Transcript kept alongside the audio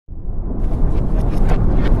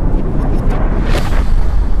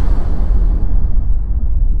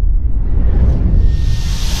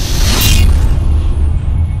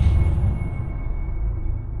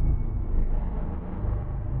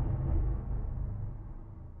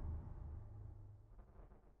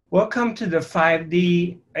Welcome to the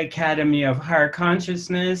 5D Academy of Higher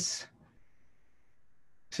Consciousness.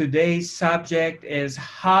 Today's subject is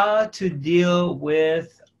how to deal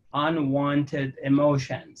with unwanted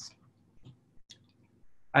emotions.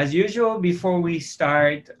 As usual, before we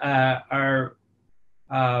start our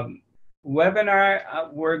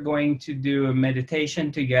webinar, we're going to do a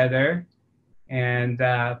meditation together, and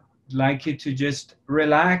I'd like you to just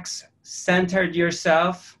relax, center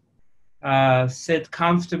yourself, sit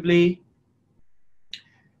comfortably,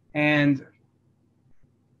 and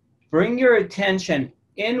bring your attention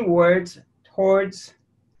inwards towards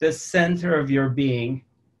the center of your being.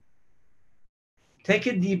 Take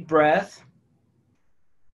a deep breath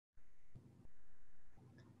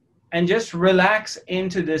and just relax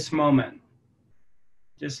into this moment.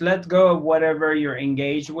 Just let go of whatever you're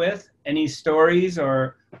engaged with, any stories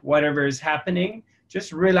or whatever is happening.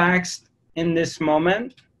 Just relax in this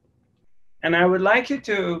moment. And I would like you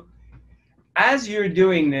to, as you're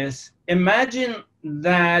doing this, imagine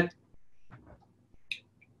that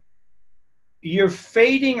you're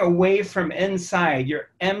fading away from inside, you're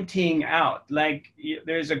emptying out. Like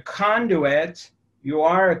there's a conduit, you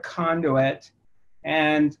are a conduit,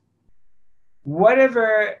 and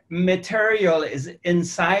whatever material is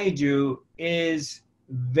inside you is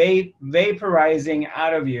vaporizing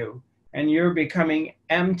out of you, and you're becoming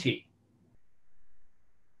empty.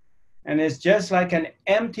 And it's just like an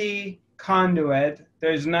empty conduit,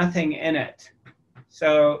 there's nothing in it.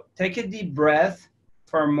 So take a deep breath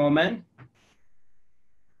for a moment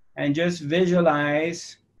and just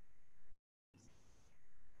visualize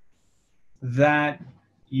that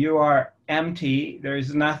you are empty,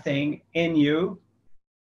 there's nothing in you.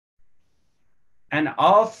 And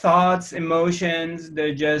all thoughts, emotions,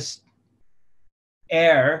 they're just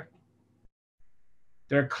air,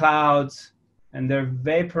 they're clouds, and they're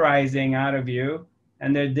vaporizing out of you,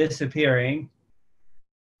 and they're disappearing.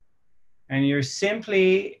 And you're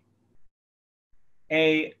simply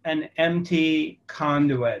an empty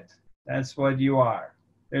conduit. That's what you are.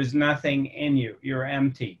 There's nothing in you. You're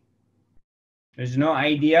empty. There's no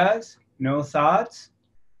ideas, no thoughts,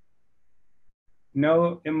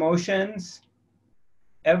 no emotions.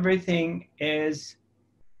 Everything is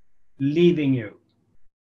leaving you.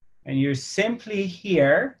 And you're simply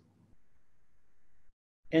here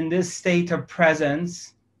in this state of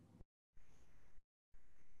presence,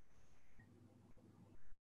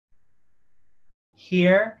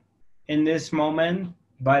 here in this moment,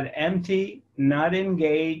 but empty, not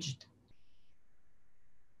engaged,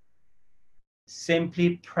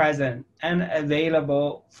 simply present and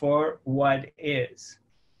available for what is.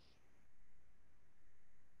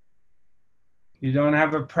 You don't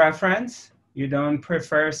have a preference. You don't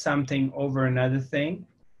prefer something over another thing.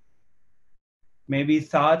 Maybe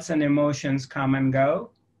thoughts and emotions come and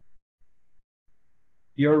go.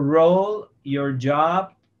 Your role, your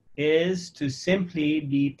job is to simply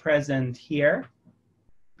be present here,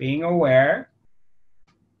 being aware,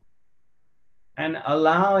 and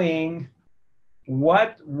allowing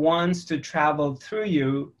what wants to travel through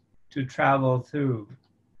you to travel through,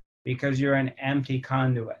 because you're an empty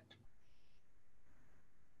conduit.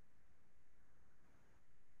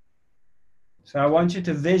 So I want you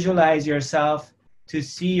to visualize yourself, to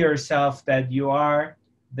see yourself that you are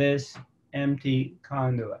this empty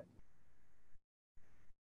conduit.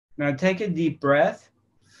 Now take a deep breath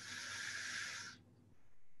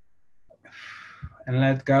and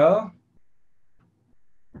let go.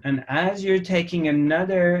 And as you're taking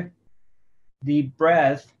another deep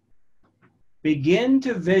breath, begin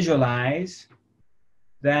to visualize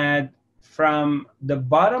that from the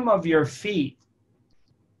bottom of your feet,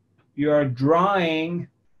 you are drawing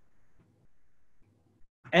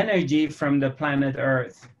energy from the planet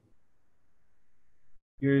Earth.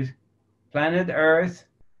 Your planet Earth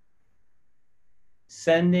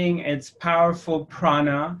sending its powerful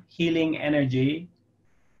prana, healing energy,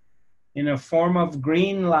 in a form of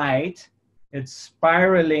green light. It's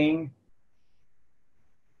spiraling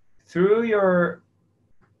through your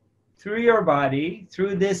body,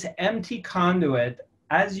 through this empty conduit.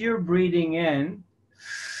 As you're breathing in,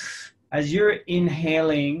 as you're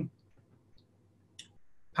inhaling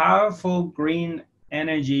powerful green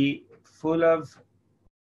energy full of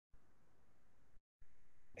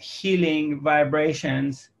healing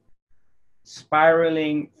vibrations,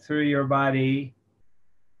 spiraling through your body,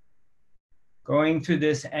 going through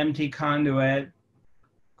this empty conduit,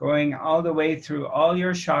 going all the way through all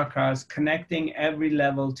your chakras, connecting every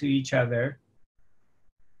level to each other.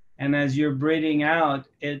 And as you're breathing out,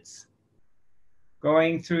 it's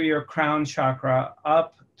going through your crown chakra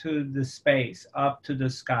up to the space, up to the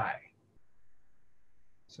sky.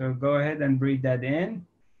 So go ahead and breathe that in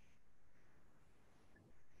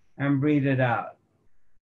and breathe it out.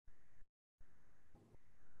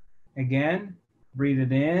 Again, breathe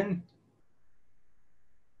it in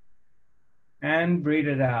and breathe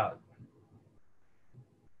it out.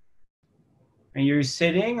 And you're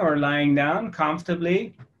sitting or lying down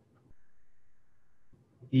comfortably.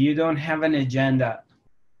 You don't have an agenda.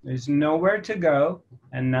 There's nowhere to go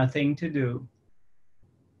and nothing to do.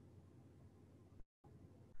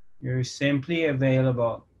 You're simply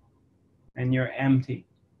available and you're empty.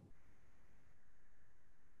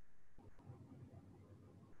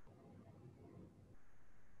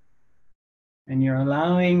 And you're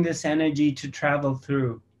allowing this energy to travel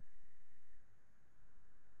through.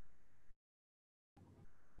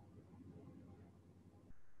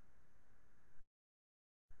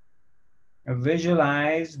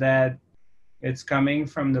 Visualize that it's coming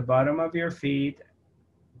from the bottom of your feet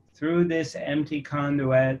through this empty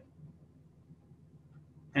conduit,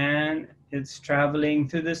 and it's traveling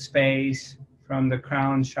through the space from the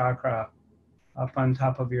crown chakra up on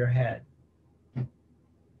top of your head,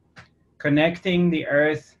 connecting the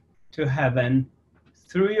earth to heaven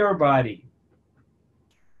through your body.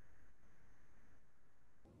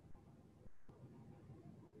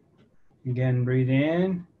 Again, breathe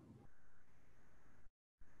in,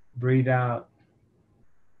 breathe out.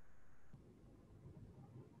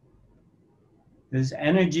 This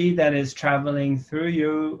energy that is traveling through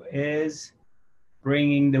you is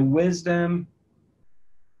bringing the wisdom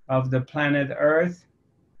of the planet Earth,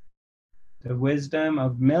 the wisdom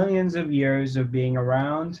of millions of years of being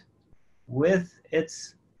around, with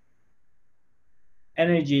its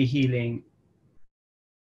energy healing,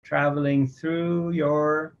 traveling through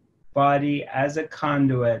your body as a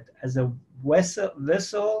conduit, as a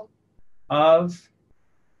vessel of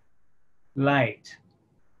light,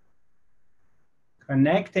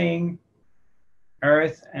 connecting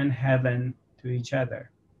earth and heaven to each other.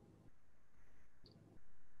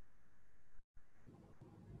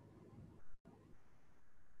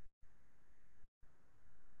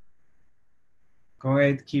 Go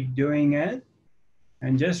ahead, keep doing it,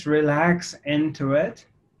 and just relax into it.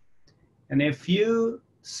 And if you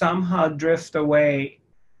somehow drift away,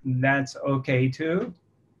 that's okay too.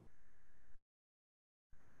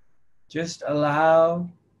 Just allow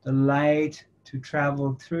the light to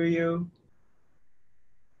travel through you,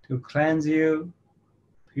 to cleanse you,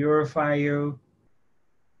 purify you,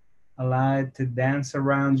 allow it to dance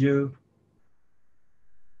around you,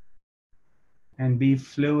 and be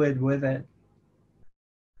fluid with it,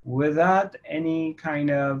 without any kind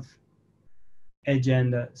of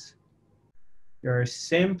agendas. You're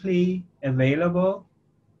simply available,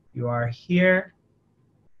 you are here,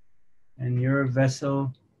 and you're a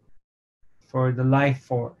vessel for the life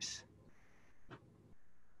force.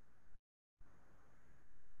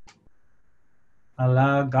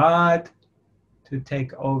 Allow God to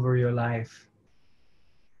take over your life.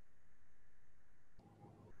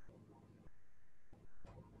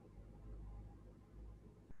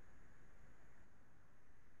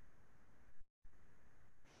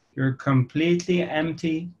 You're completely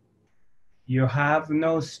empty. You have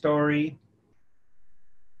no story.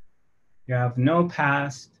 You have no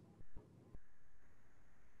past.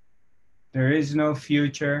 There is no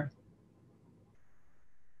future.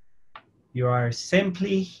 You are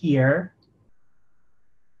simply here,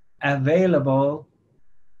 available,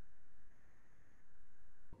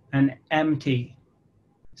 and empty,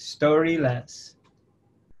 storyless,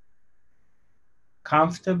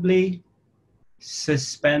 comfortably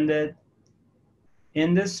suspended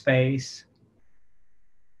in the space,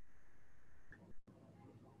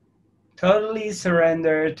 totally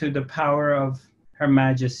surrender to the power of Her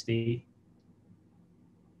Majesty.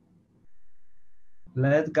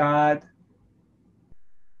 Let God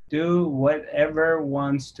do whatever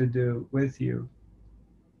wants to do with you.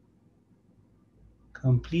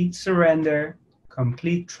 Complete surrender,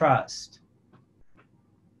 complete trust.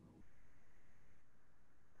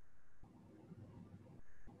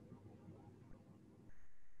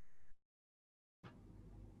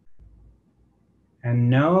 And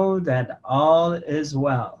know that all is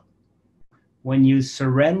well. When you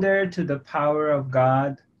surrender to the power of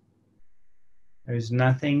God, there's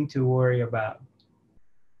nothing to worry about.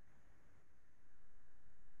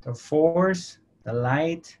 The force, the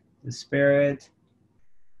light, the spirit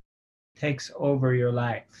takes over your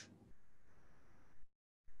life.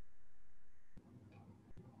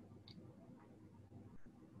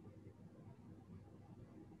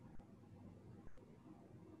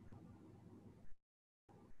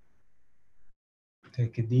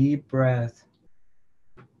 Take a deep breath.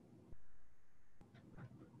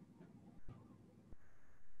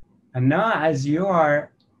 And now, as you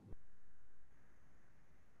are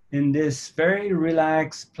in this very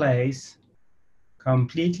relaxed place,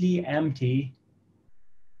 completely empty,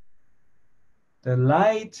 the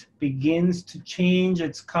light begins to change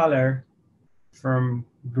its color from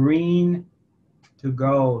green to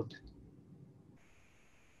gold.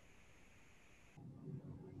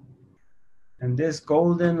 And this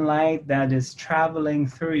golden light that is traveling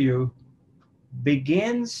through you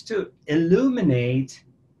begins to illuminate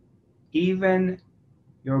even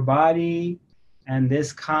your body and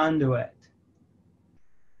this conduit.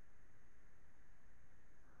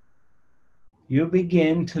 You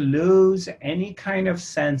begin to lose any kind of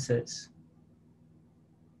senses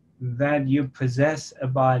that you possess a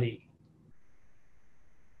body.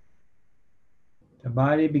 The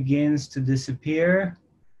body begins to disappear.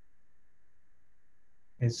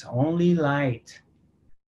 It's only light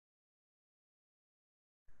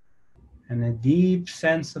and a deep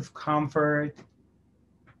sense of comfort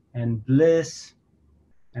and bliss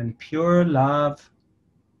and pure love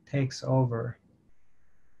takes over.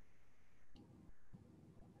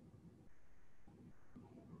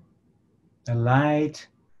 The light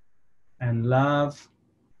and love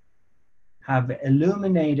have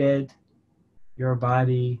illuminated your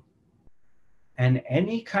body and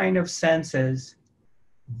any kind of senses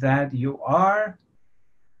that you are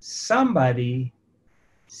somebody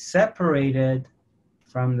separated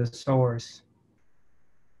from the source.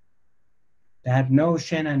 That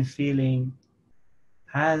notion and feeling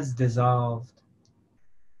has dissolved.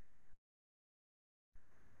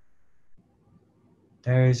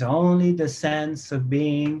 There is only the sense of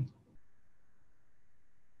being.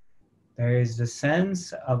 There is the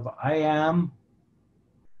sense of I am,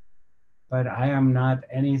 but I am not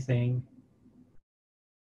anything.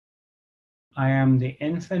 I am the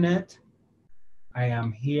infinite. I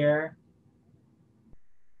am here.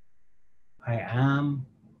 I am.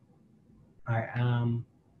 I am.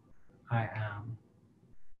 I am.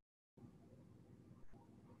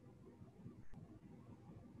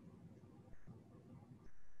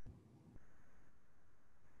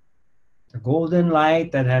 The golden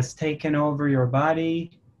light that has taken over your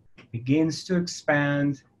body begins to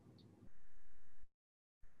expand.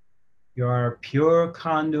 You are a pure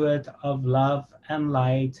conduit of love and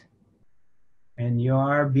light, and you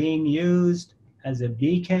are being used as a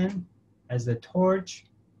beacon, as a torch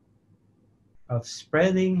of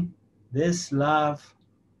spreading this love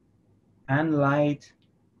and light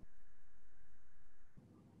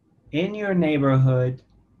in your neighborhood,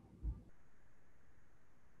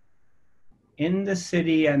 in the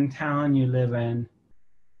city and town you live in.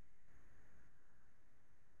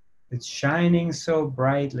 It's shining so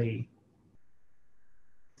brightly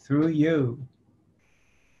through you,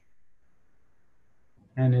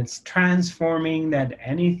 and it's transforming that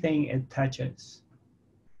anything it touches.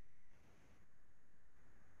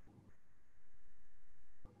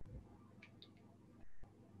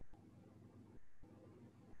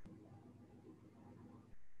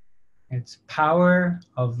 It's power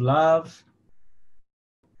of love.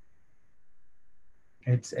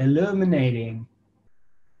 It's illuminating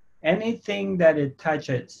anything that it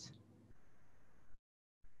touches.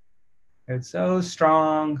 It's so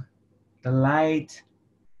strong, the light,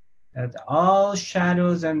 that all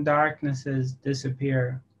shadows and darknesses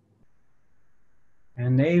disappear.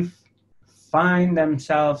 And they find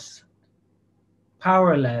themselves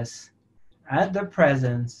powerless at the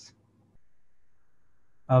presence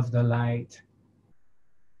of the light.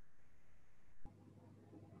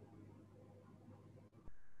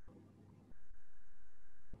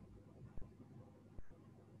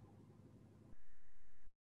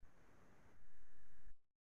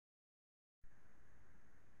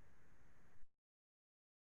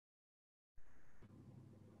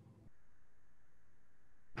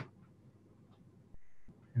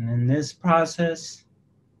 And in this process,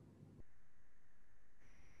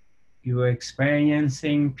 you are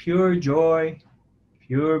experiencing pure joy,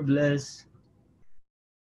 pure bliss,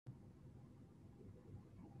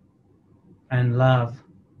 and love,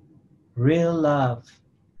 real love,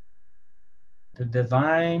 the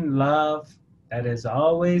divine love that is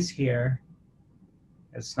always here.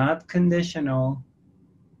 It's not conditional.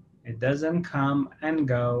 It doesn't come and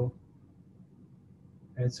go.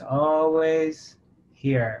 It's always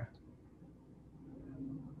here.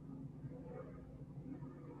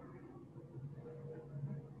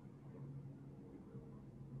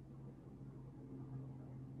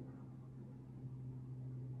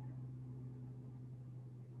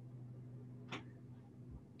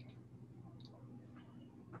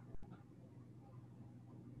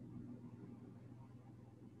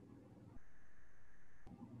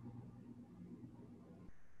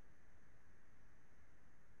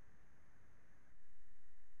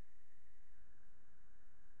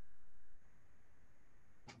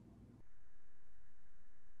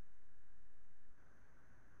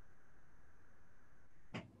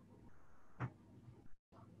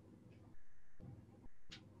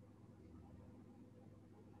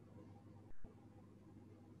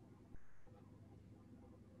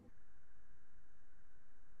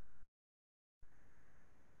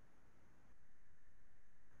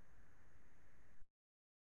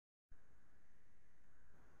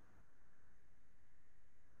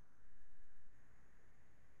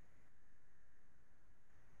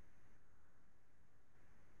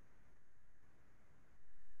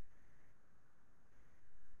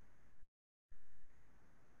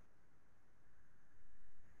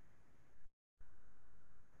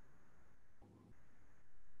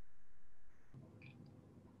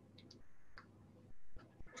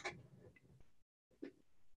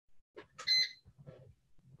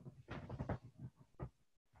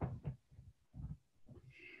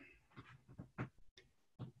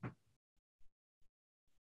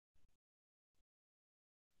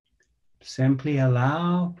 Simply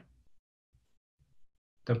allow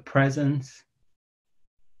the presence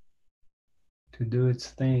to do its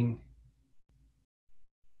thing.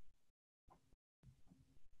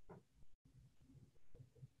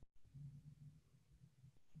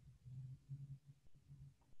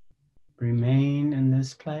 Remain in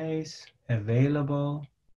this place, available,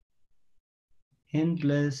 in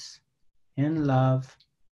bliss, in love,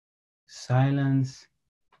 silence,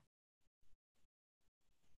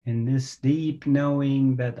 in this deep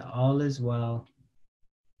knowing that all is well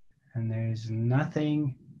and there is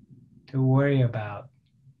nothing to worry about.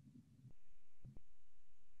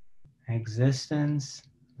 Existence,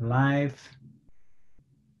 life,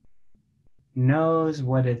 knows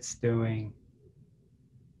what it's doing.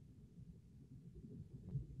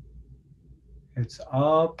 It's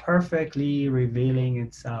all perfectly revealing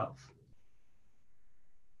itself.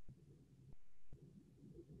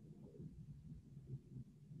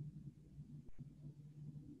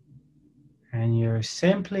 And you're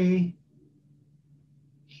simply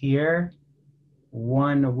here,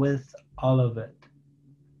 one with all of it.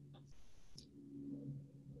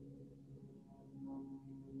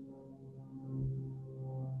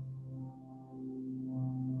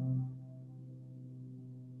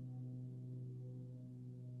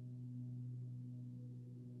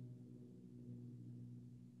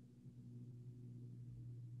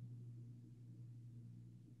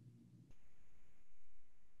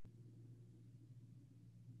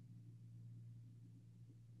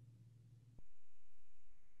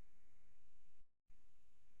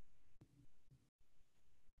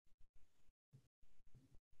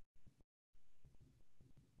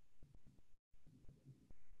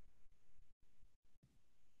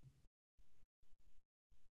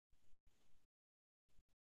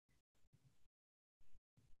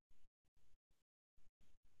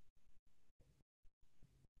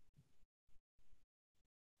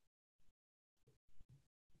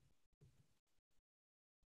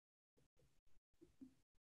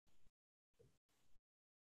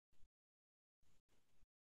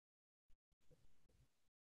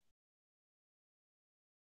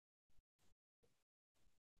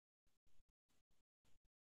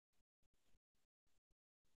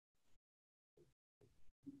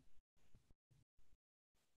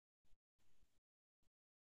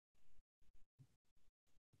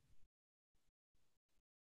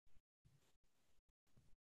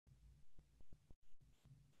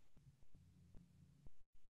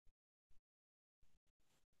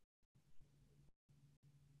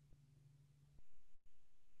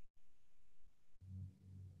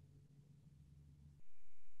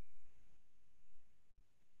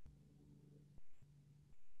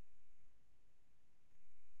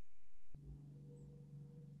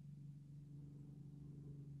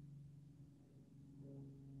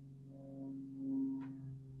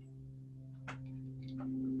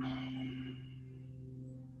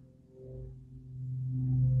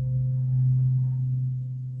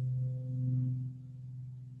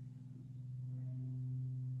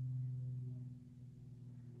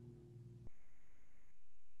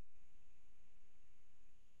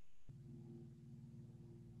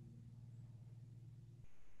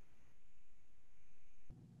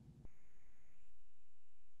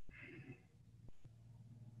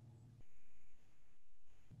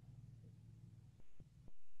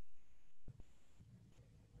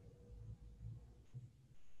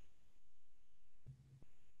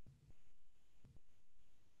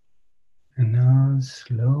 And now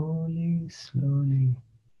slowly, slowly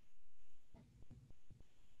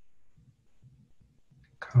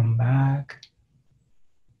come back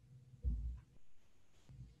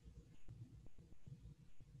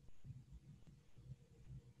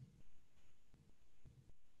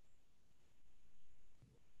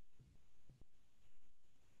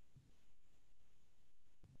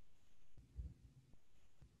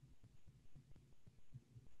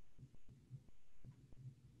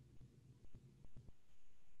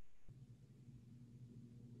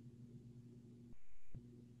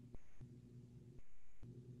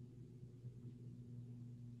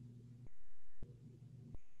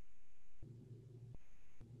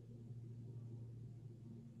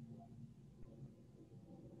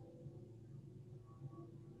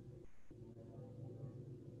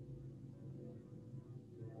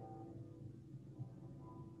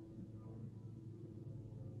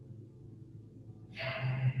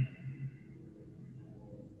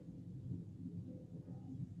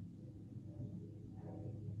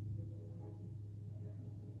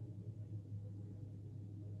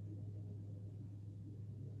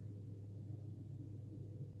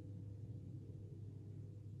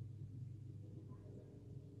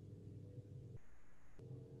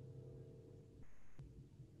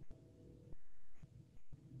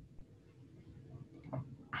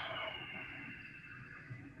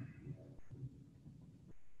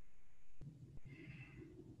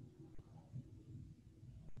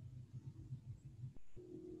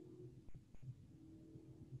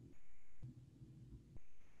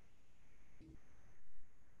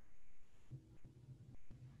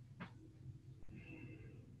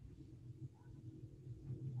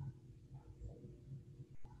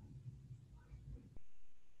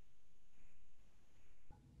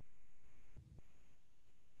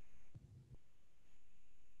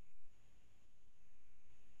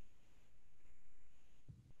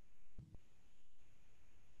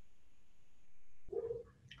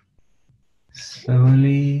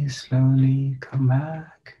Slowly, slowly come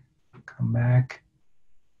back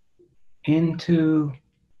into,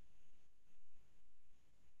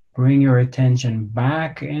 bring your attention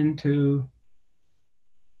back into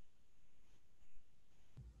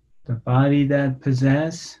the body that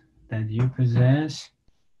you possess.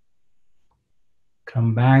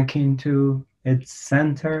 Come back into its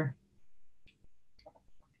center.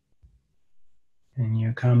 And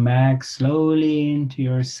you come back slowly into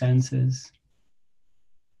your senses.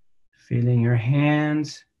 Feeling your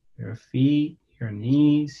hands, your feet, your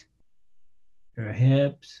knees, your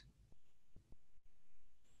hips.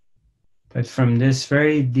 But from this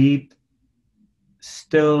very deep,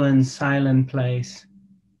 still and silent place,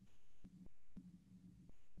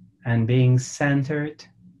 and being centered,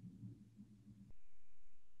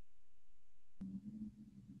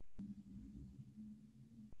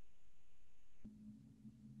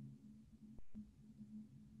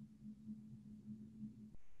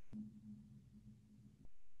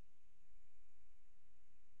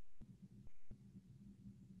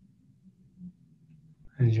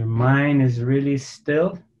 as your mind is really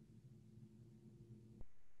still,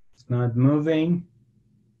 it's not moving.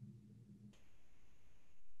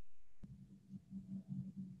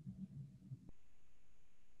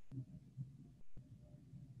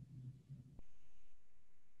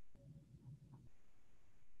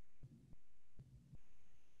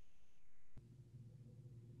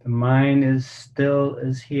 The mind is still,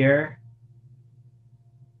 is here.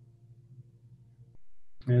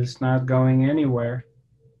 It's not going anywhere.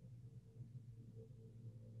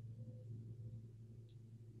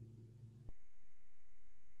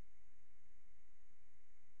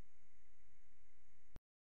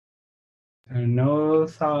 There are no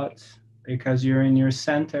thoughts because you're in your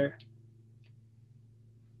center.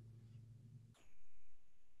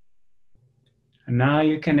 And now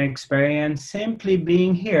you can experience simply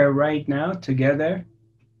being here right now together,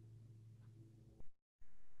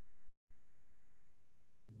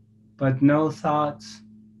 but no thoughts,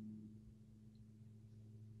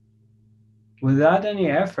 without any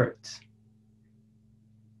efforts.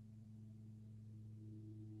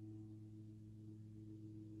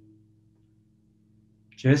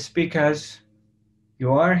 Just because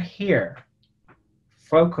you are here,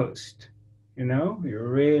 focused, you're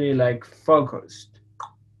really like focused,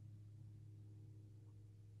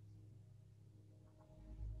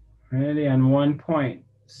 really on one point,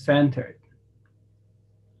 centered.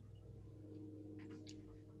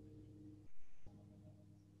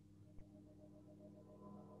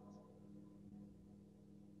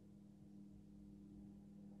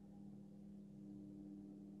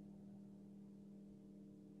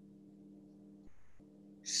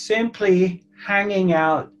 Simply hanging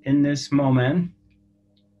out in this moment,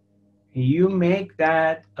 you make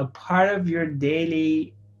that a part of your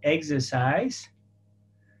daily exercise.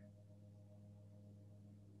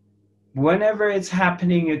 Whenever it's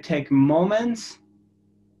happening, you take moments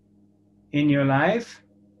in your life,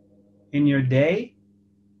 in your day,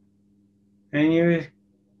 and you,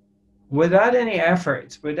 without any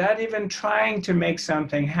efforts, without even trying to make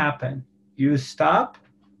something happen, you stop.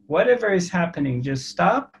 Whatever is happening, just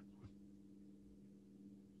stop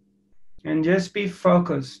and just be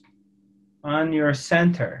focused on your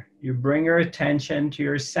center. You bring your attention to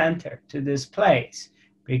your center, to this place,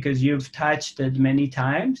 because you've touched it many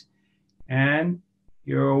times and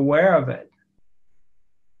you're aware of it.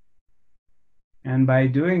 And by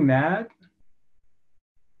doing that,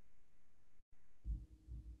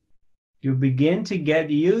 you begin to get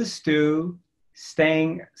used to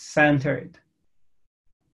staying centered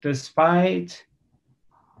despite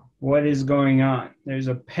what is going on. There's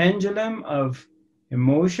a pendulum of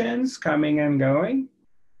emotions coming and going,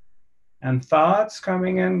 and thoughts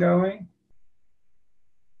coming and going.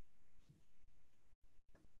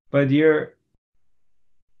 But you're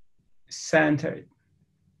centered.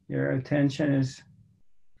 Your attention is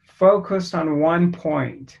focused on one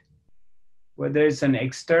point, whether it's an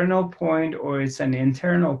external point or it's an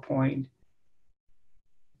internal point.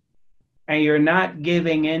 And you're not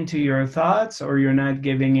giving into your thoughts or you're not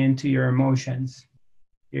giving into your emotions.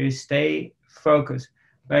 You stay focused.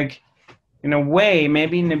 Like, in a way,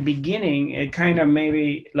 maybe in the beginning, it kind of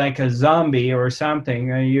maybe like a zombie or something.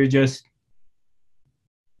 You're just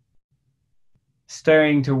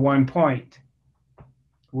staring to one point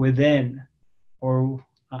within or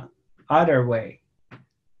other way.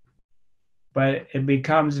 But it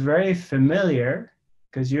becomes very familiar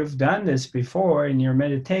because you've done this before in your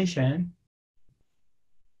meditation,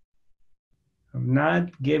 of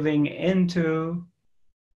not giving into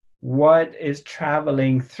what is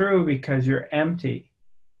traveling through because you're empty.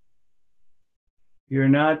 You're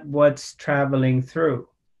not what's traveling through.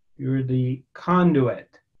 You're the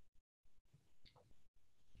conduit.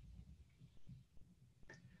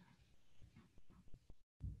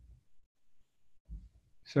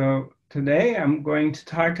 So today I'm going to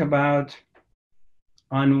talk about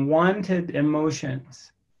unwanted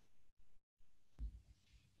emotions.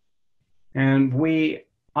 And we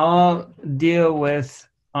all deal with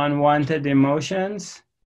unwanted emotions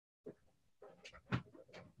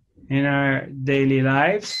in our daily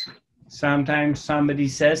lives. Sometimes somebody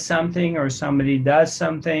says something or somebody does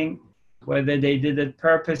something, whether they did it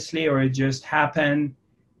purposely or it just happened,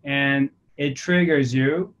 and it triggers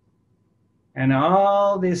you. And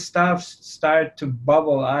all these stuff start to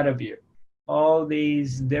bubble out of you. All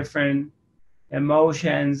these different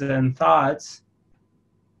emotions and thoughts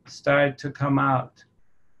start to come out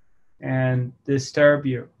and disturb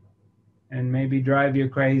you and maybe drive you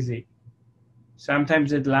crazy.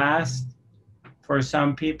 Sometimes it lasts for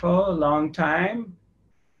some people a long time.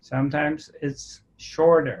 Sometimes it's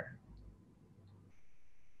shorter.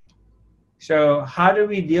 So how do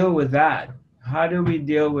we deal with that? How do we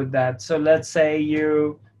deal with that? So let's say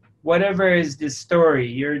you, whatever is the story,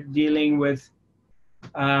 you're dealing with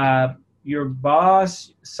your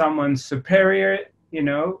boss, someone superior, you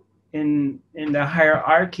know, in the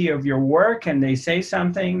hierarchy of your work, and they say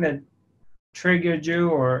something that triggered you,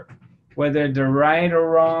 or whether they're right or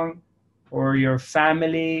wrong, or your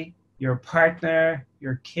family, your partner,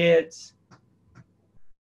 your kids,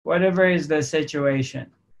 whatever is the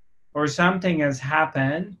situation, or something has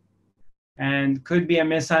happened and could be a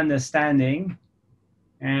misunderstanding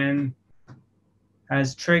and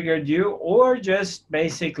has triggered you, or just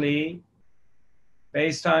basically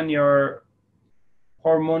based on your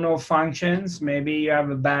hormonal functions, maybe you have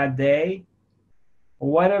a bad day,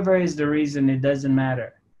 whatever is the reason, it doesn't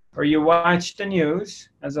matter. Or you watch the news,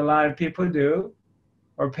 as a lot of people do,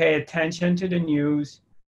 or pay attention to the news,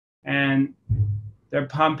 and they're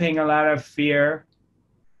pumping a lot of fear,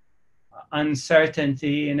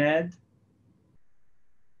 uncertainty in it,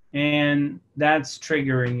 and that's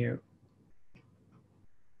triggering you.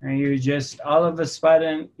 And you just, all of a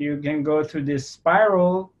sudden, you can go through this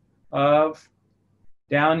spiral of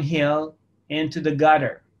downhill into the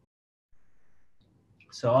gutter.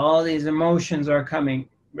 So all these emotions are coming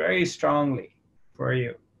very strongly for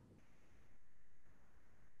you.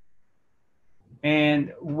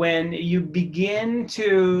 And when you begin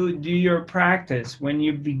to do your practice, when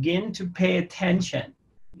you begin to pay attention,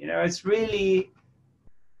 you know, it's really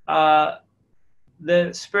the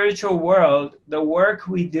spiritual world, the work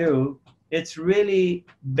we do, it's really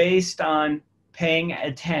based on paying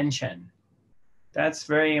attention. That's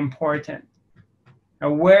very important.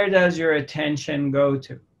 Now, where does your attention go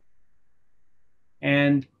to?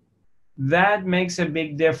 And that makes a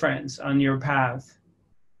big difference on your path.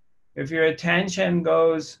 If your attention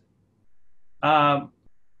goes on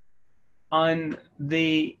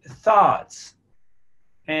the thoughts,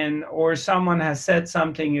 and or someone has said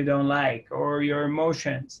something you don't like, or your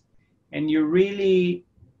emotions, and you really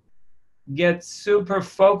get super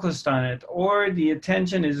focused on it, or the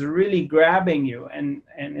attention is really grabbing you, and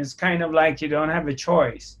it's kind of like you don't have a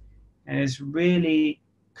choice, and it's really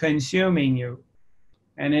consuming you,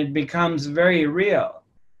 and it becomes very real,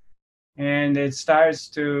 and it starts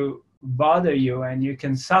to bother you, and you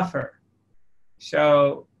can suffer.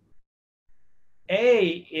 So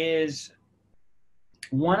A is,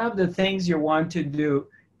 one of the things you want to do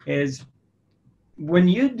is, when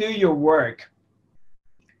you do your work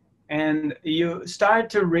and you start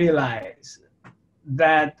to realize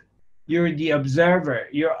that you're the observer,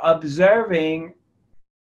 you're observing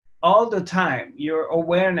all the time, your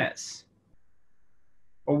awareness.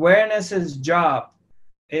 Awareness's job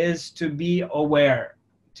is to be aware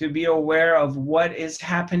of what is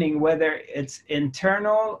happening, whether it's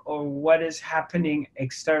internal or what is happening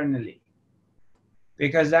externally.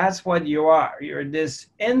 Because that's what you are. You're this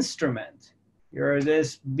instrument. You're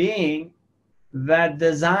this being that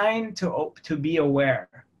designed to be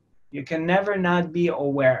aware. You can never not be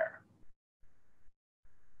aware.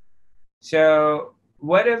 So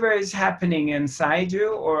whatever is happening inside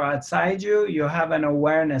you or outside you, you have an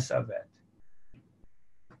awareness of it.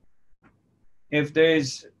 If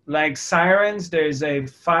there's like sirens, there's a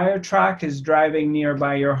fire truck is driving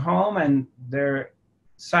nearby your home and their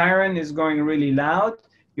siren is going really loud,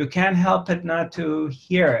 you can't help it not to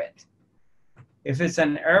hear it. If it's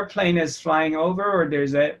an airplane is flying over, or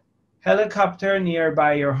there's a helicopter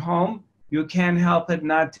nearby your home, you can't help it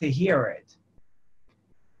not to hear it.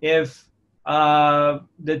 If the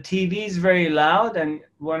TV is very loud and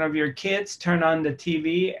one of your kids turn on the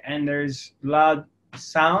TV and there's loud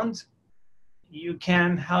sounds, you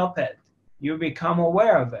can't help it. You become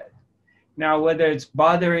aware of it. Now, whether it's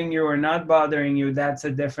bothering you or not bothering you, that's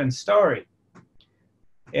a different story.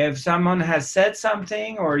 If someone has said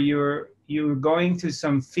something, or you're going through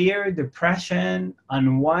some fear, depression,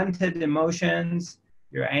 unwanted emotions,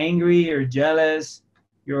 you're angry, you're jealous,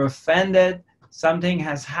 you're offended, something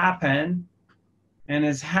has happened and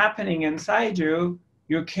is happening inside you,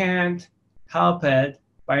 you can't help it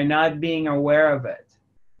by not being aware of it.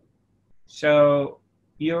 So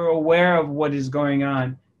you're aware of what is going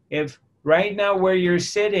on. If right now where you're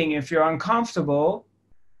sitting, if you're uncomfortable,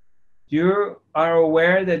 you are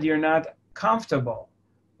aware that you're not comfortable.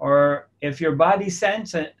 Or if your body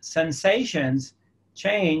sensations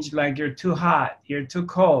change, like you're too hot, you're too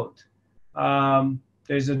cold,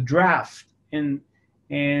 there's a draft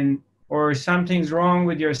or something's wrong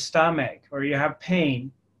with your stomach, or you have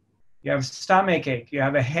pain, you have stomach ache, you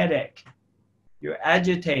have a headache, you're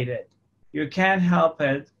agitated, you can't help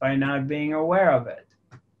it by not being aware of it.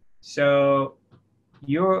 So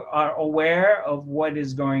you are aware of what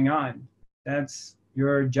is going on. That's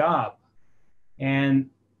your job. And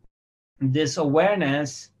this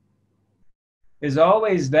awareness is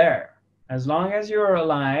always there. As long as you're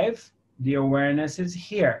alive, the awareness is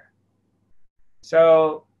here.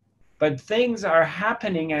 So, but things are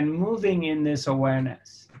happening and moving in this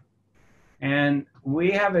awareness. And we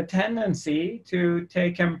have a tendency to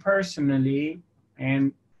take them personally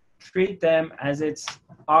and treat them as it's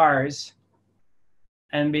ours.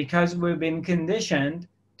 And because we've been conditioned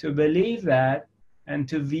to believe that and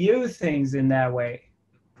to view things in that way,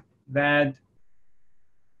 that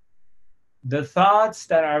the thoughts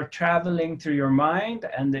that are traveling through your mind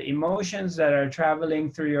and the emotions that are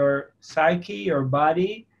traveling through your psyche, your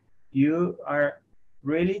body, you are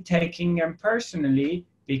really taking them personally,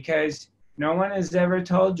 because no one has ever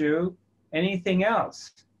told you anything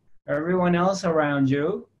else. Everyone else around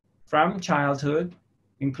you from childhood,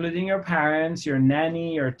 including your parents, your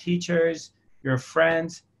nanny, your teachers, your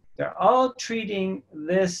friends, they're all treating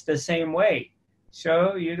this the same way.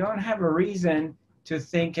 So you don't have a reason to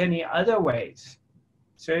think any other ways.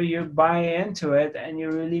 So you buy into it and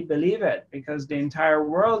you really believe it, because the entire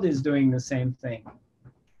world is doing the same thing.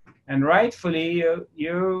 And rightfully,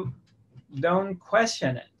 you don't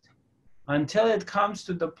question it until it comes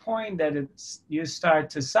to the point that you start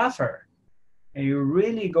to suffer and you're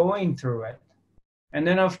really going through it. And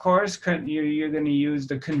then, of course, you're going to use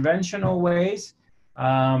the conventional ways,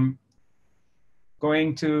 going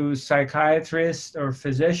to psychiatrists or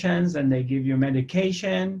physicians, and they give you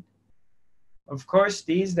medication. Of course,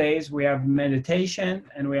 these days we have meditation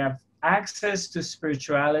and we have access to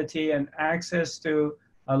spirituality and access to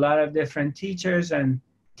a lot of different teachers and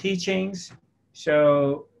teachings.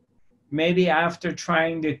 So maybe after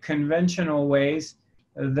trying the conventional ways,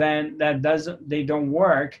 then they don't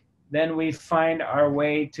work, then we find our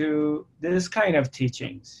way to this kind of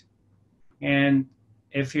teachings. And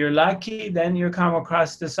if you're lucky, then you come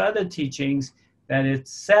across this other teachings that it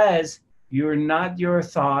says you're not your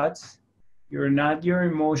thoughts, you're not your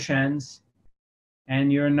emotions,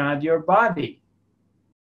 and you're not your body,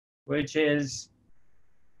 which is,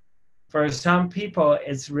 for some people,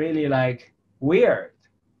 it's really like weird.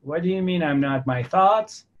 What do you mean I'm not my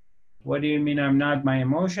thoughts? What do you mean I'm not my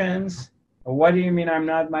emotions? Or what do you mean I'm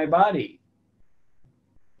not my body?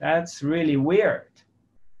 That's really weird.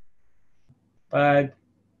 But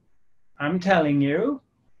I'm telling you,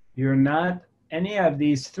 you're not any of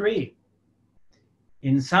these three.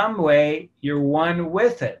 In some way, you're one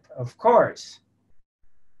with it, of course.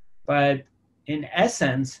 But in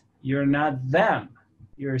essence, you're not them.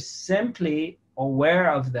 You're simply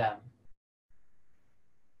aware of them.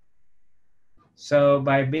 So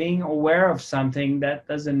by being aware of something, that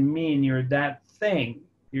doesn't mean you're that thing.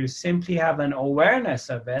 You simply have an awareness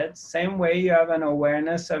of it, same way you have an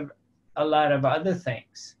awareness of a lot of other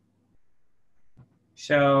things.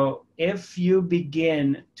 So if you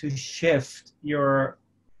begin to shift your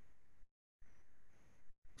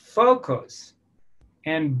focus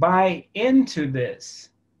and buy into this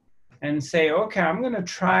and say, okay, I'm going to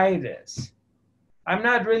try this. I'm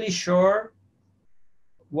not really sure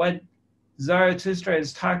what Zarathustra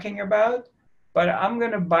is talking about, but I'm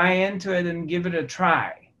going to buy into it and give it a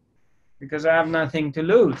try because I have nothing to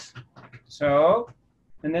lose. So,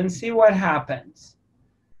 and then see what happens.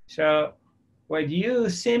 So what you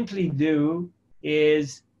simply do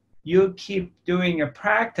is you keep doing a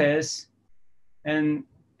practice, and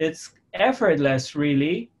it's effortless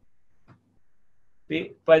really,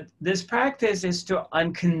 but this practice is to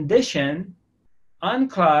uncondition,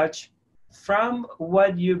 unclutch from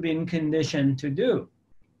what you've been conditioned to do.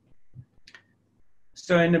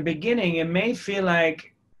 So in the beginning, it may feel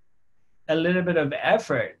like a little bit of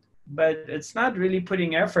effort, but it's not really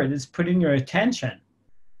putting effort, it's putting your attention.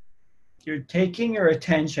 You're taking your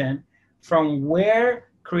attention from where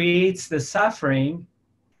creates the suffering,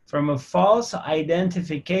 from a false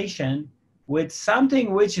identification with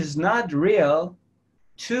something which is not real,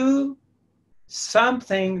 to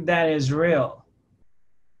something that is real.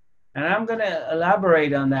 And I'm going to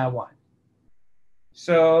elaborate on that one.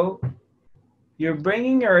 So you're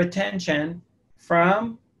bringing your attention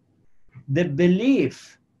from the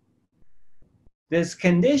belief, this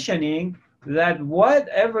conditioning that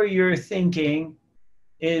whatever you're thinking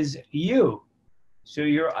is you. So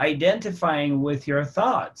you're identifying with your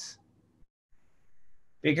thoughts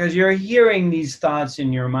because you're hearing these thoughts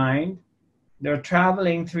in your mind. They're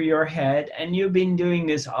traveling through your head, and you've been doing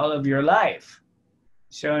this all of your life.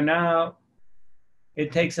 So now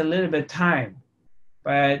it takes a little bit of time,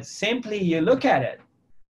 but simply you look at it.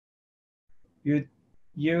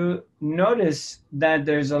 You notice that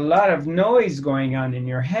there's a lot of noise going on in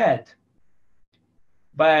your head,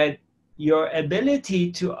 but your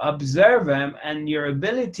ability to observe them and your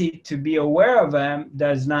ability to be aware of them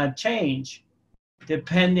does not change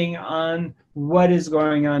depending on what is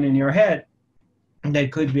going on in your head. There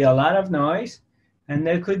could be a lot of noise and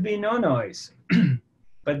there could be no noise,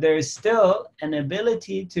 but there's still an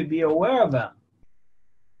ability to be aware of them.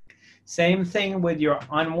 Same thing with your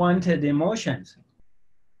unwanted emotions.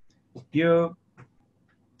 You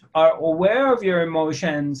are aware of your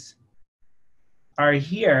emotions are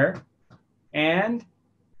here and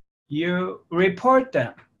you report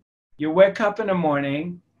them. You wake up in the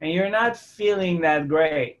morning and you're not feeling that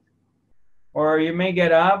great. Or you may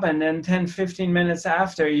get up and then 10, 15 minutes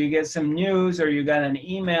after you get some news, or you got an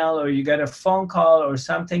email, or you got a phone call, or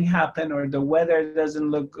something happened, or the weather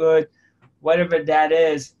doesn't look good, whatever that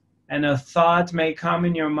is. And a thought may come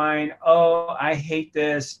in your mind, oh, I hate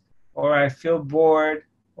this, or I feel bored,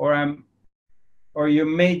 or you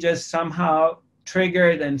may just somehow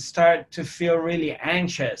triggered and start to feel really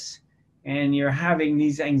anxious and you're having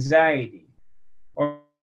these anxiety. Or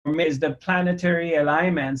maybe it's the planetary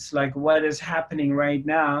alignments, like what is happening right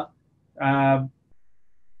now,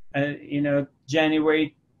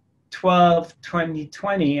 January 12,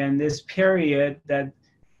 2020, and this period that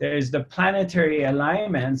there's the planetary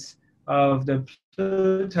alignments of the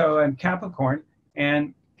Pluto and Capricorn,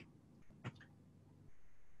 and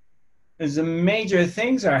there's major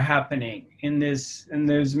things are happening in this, and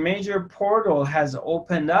there's major portal has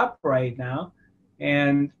opened up right now,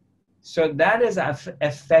 and so that is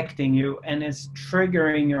affecting you, and it's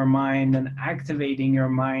triggering your mind and activating your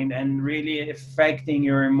mind and really affecting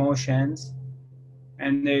your emotions.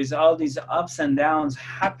 And there's all these ups and downs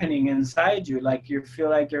happening inside you, like you feel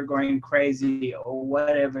like you're going crazy or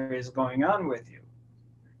whatever is going on with you.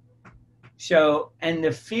 So, and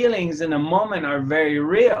the feelings in a moment are very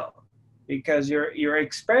real because you're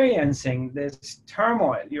experiencing this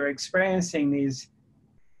turmoil, you're experiencing these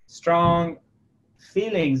strong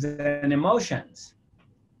feelings and emotions.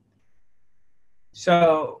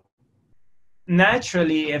 So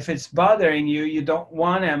naturally, if it's bothering you, you don't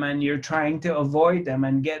want them and you're trying to avoid them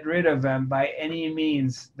and get rid of them by any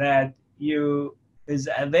means that is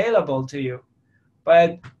available to you.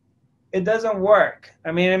 But it doesn't work.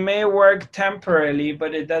 I mean, it may work temporarily,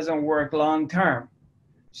 but it doesn't work long term.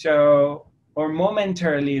 So, or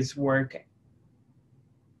momentarily it's working.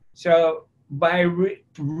 So by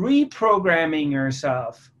reprogramming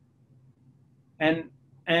yourself and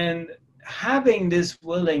having this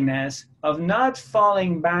willingness of not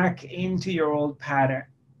falling back into your old pattern,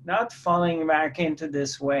 not falling back into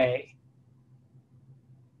this way,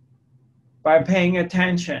 by paying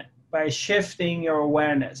attention, by shifting your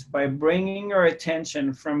awareness, by bringing your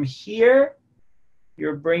attention from here,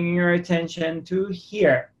 you're bringing your attention to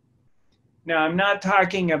here. Now, I'm not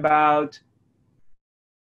talking about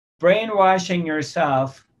brainwashing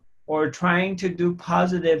yourself or trying to do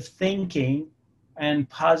positive thinking and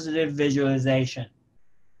positive visualization.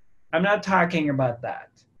 I'm not talking about that.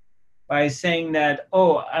 By saying that,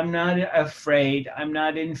 oh, I'm not afraid, I'm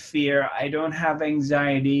not in fear, I don't have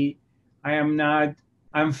anxiety,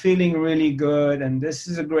 I'm feeling really good, and this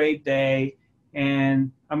is a great day,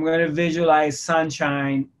 and I'm going to visualize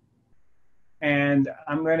sunshine, and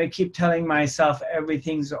I'm going to keep telling myself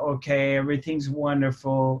everything's okay, everything's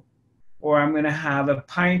wonderful, or I'm going to have a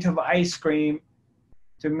pint of ice cream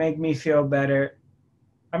to make me feel better.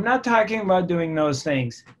 I'm not talking about doing those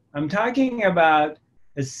things. I'm talking about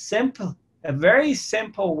a very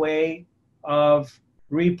simple way of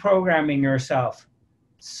reprogramming yourself.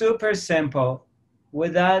 Super simple,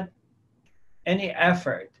 without any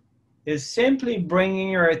effort. is simply bringing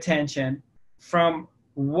your attention from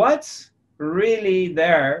what's really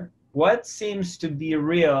there, what seems to be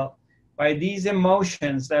real, by these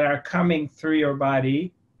emotions that are coming through your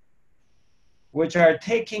body, which are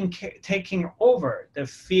taking over the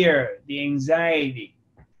fear, the anxiety,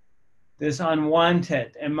 this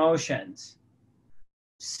unwanted emotions.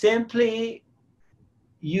 Simply,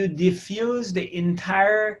 you diffuse the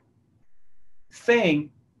entire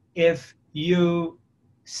thing if you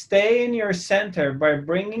stay in your center by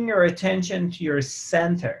bringing your attention to your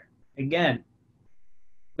center. Again,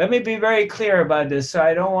 let me be very clear about this, so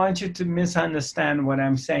I don't want you to misunderstand what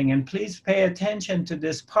I'm saying. And please pay attention to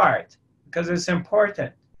this part, because it's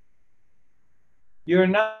important. You're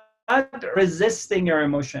not resisting your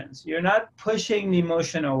emotions. You're not pushing the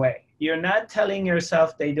emotion away. You're not telling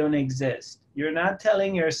yourself they don't exist. You're not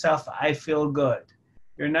telling yourself, I feel good.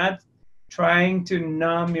 You're not trying to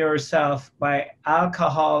numb yourself by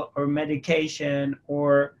alcohol or medication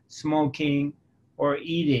or smoking or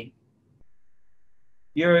eating.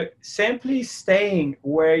 You're simply staying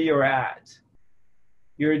where you're at.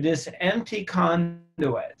 You're this empty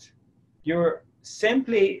conduit. You're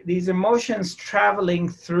simply these emotions traveling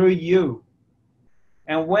through you.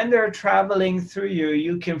 And when they're traveling through you,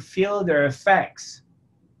 you can feel their effects.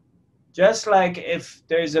 Just like if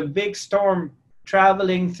there's a big storm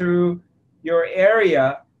traveling through your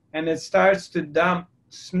area and it starts to dump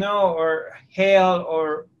snow or hail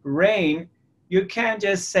or rain, you can't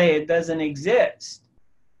just say it doesn't exist.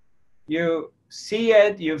 You see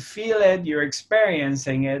it, you feel it, you're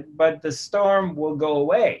experiencing it, but the storm will go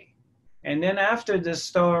away. And then after the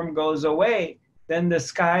storm goes away, then the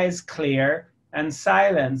sky is clear and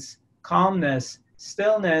silence, calmness,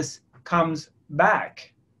 stillness comes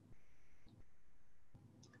back.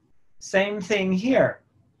 Same thing here.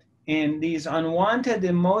 And these unwanted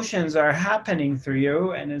emotions are happening through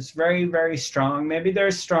you, and it's very, very strong. Maybe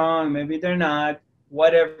they're strong, maybe they're not,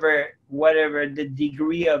 whatever the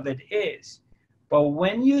degree of it is. But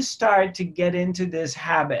when you start to get into this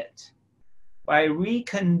habit, by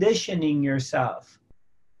reconditioning yourself,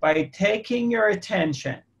 by taking your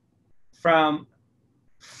attention from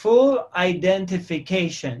full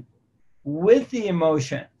identification with the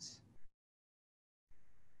emotions,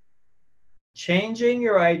 changing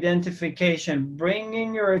your identification,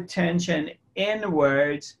 bringing your attention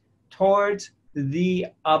inwards towards the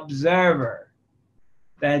observer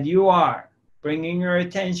that you are, bringing your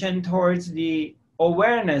attention towards the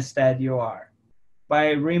awareness that you are,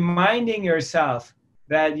 by reminding yourself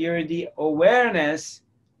that you're the awareness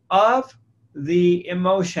of the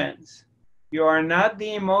emotions. You are not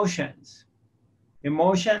the emotions.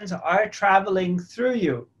 Emotions are traveling through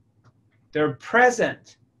you. They're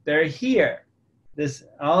present. They're here.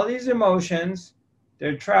 All these emotions,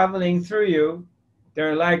 they're traveling through you.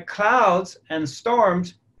 They're like clouds and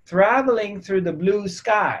storms traveling through the blue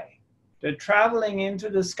sky. They're traveling into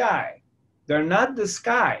the sky. They're not the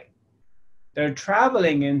sky. They're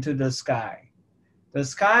traveling into the sky. The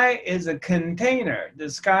sky is a container. The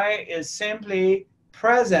sky is simply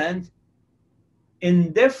present,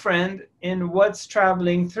 indifferent in what's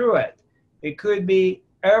traveling through it. It could be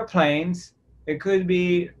airplanes. It could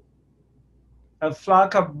be a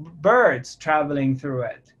flock of birds traveling through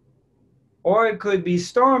it. Or it could be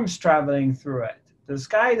storms traveling through it. The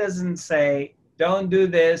sky doesn't say, don't do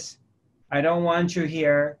this. I don't want you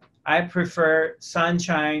here. I prefer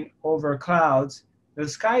sunshine over clouds. The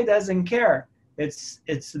sky doesn't care. It's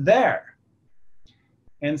there.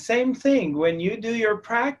 And same thing, when you do your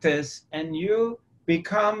practice and you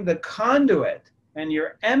become the conduit and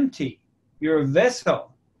you're empty, you're a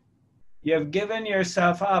vessel. You have given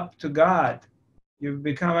yourself up to God. You've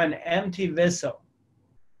become an empty vessel.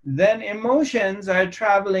 Then emotions are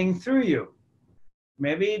traveling through you.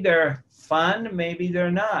 Maybe they're fun, maybe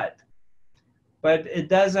they're not. But it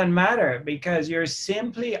doesn't matter because you're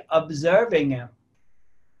simply observing them.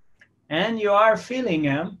 And you are feeling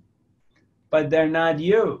them, but they're not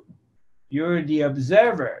you. You're the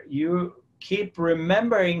observer. You keep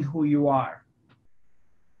remembering who you are.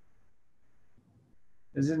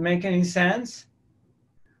 Does it make any sense?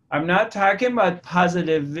 I'm not talking about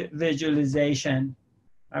positive visualization.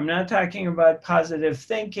 I'm not talking about positive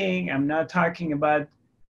thinking. I'm not talking about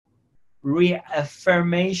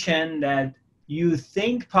reaffirmation that you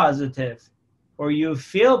think positive or you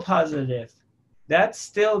feel positive. That's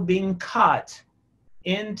still being caught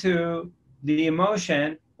into the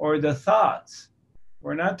emotion or the thoughts.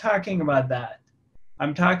 We're not talking about that.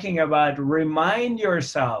 I'm talking about remind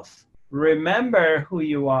yourself, remember who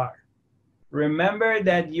you are. Remember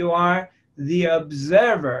that you are the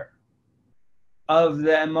observer. of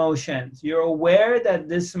the emotions. You're aware that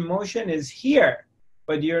this emotion is here,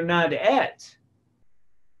 but you're not it.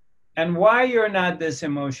 And why you're not this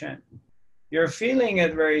emotion? You're feeling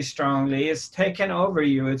it very strongly. It's taken over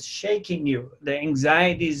you. It's shaking you. The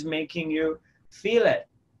anxiety is making you feel it.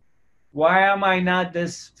 Why am I not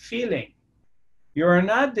this feeling? You're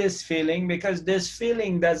not this feeling because this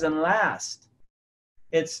feeling doesn't last.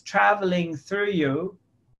 It's traveling through you.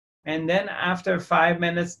 And then after 5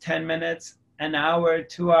 minutes, 10 minutes, an hour,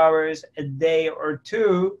 2 hours, a day or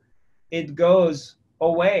two, it goes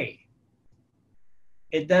away.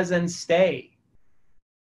 It doesn't stay.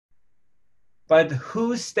 But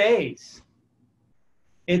who stays?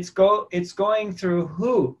 It's going through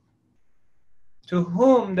who? To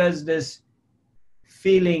whom does this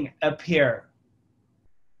feeling appear?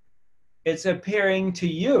 It's appearing to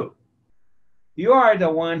you. You are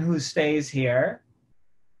the one who stays here.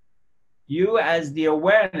 You as the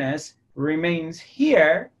awareness remains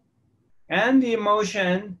here, and the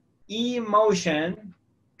emotion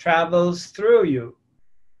travels through you.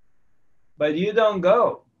 But you don't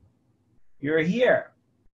go. You're here.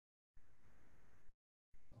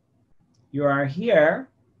 You are here.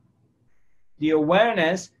 The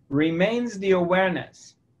awareness remains the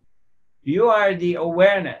awareness. You are the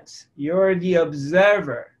awareness. You're the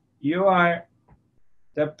observer. You are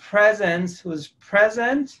the presence who's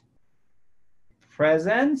present,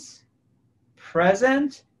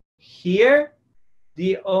 here.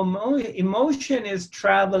 The emotion is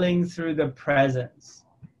traveling through the presence.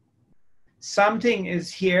 Something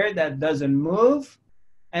is here that doesn't move,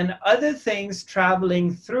 and other things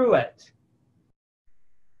traveling through it.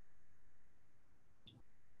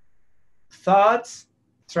 Thoughts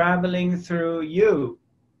traveling through you.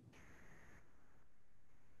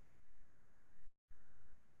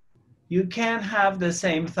 You can't have the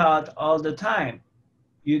same thought all the time.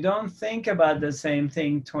 You don't think about the same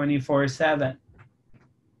thing 24/7.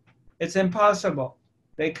 It's impossible.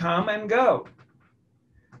 They come and go.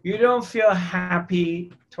 You don't feel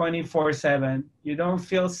happy 24/7. You don't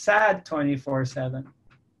feel sad 24/7.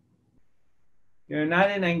 You're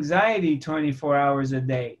not in anxiety 24 hours a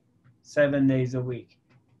day, 7 days a week.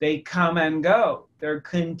 They come and go. They're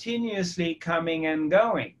continuously coming and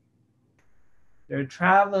going. They're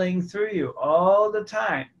traveling through you all the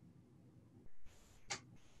time.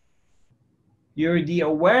 You're the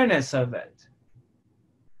awareness of it.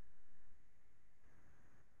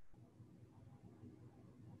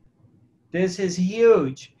 This is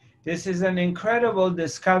huge. This is an incredible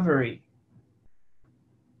discovery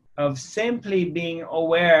of simply being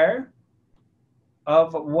aware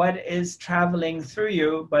of what is traveling through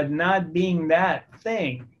you, but not being that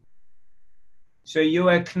thing. So you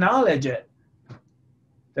acknowledge it.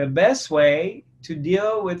 The best way to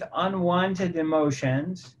deal with unwanted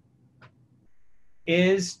emotions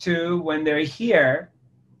is to, when they're here,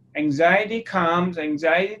 anxiety comes,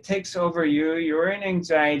 anxiety takes over you, you're in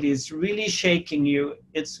anxiety, it's really shaking you,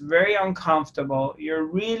 it's very uncomfortable, you're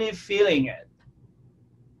really feeling it.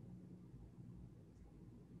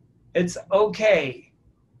 It's okay.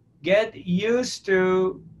 Get used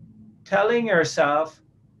to telling yourself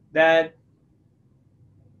that,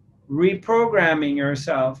 reprogramming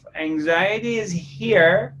yourself, anxiety is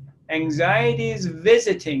here, anxiety is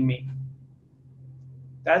visiting me.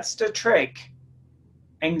 That's the trick.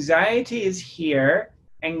 Anxiety is here,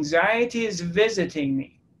 anxiety is visiting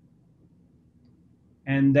me.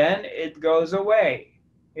 And then it goes away.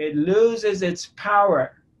 It loses its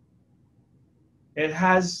power. It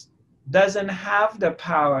doesn't have the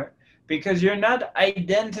power because you're not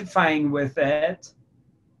identifying with it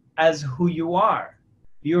as who you are.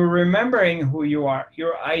 You're remembering who you are.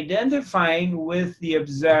 You're identifying with the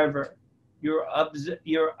observer. You're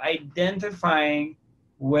identifying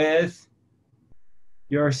with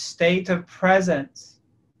your state of presence,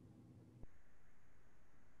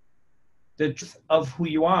 the truth of who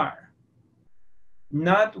you are,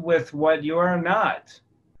 not with what you are not.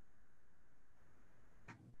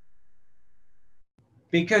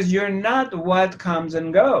 Because you're not what comes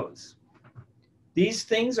and goes. These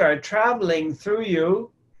things are traveling through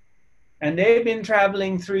you, and they've been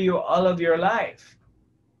traveling through you all of your life.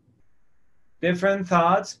 Different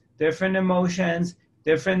thoughts, different emotions,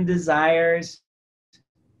 different desires,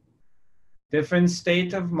 different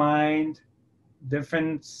state of mind,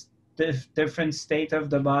 different state of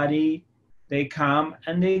the body. They come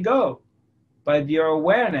and they go. But your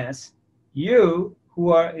awareness, you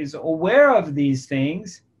who is aware of these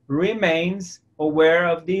things, remains aware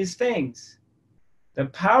of these things. The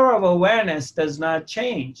power of awareness does not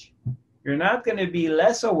change. You're not going to be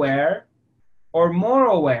less aware or more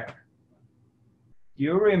aware.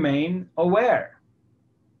 you remain aware.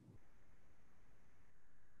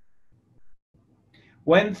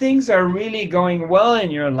 When things are really going well in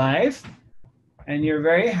your life and you're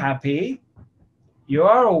very happy, you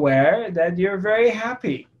are aware that you're very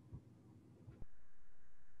happy.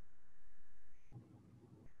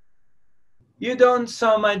 You don't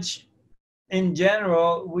so much, in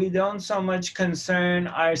general, we don't so much concern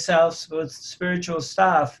ourselves with spiritual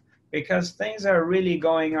stuff because things are really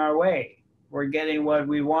going our way. We're getting what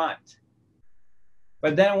we want.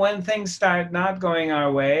 But then when things start not going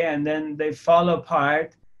our way and then they fall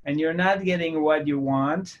apart and you're not getting what you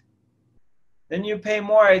want, then you pay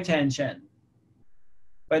more attention.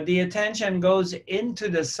 But the attention goes into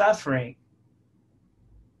the suffering.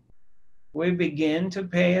 We begin to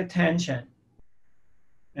pay attention.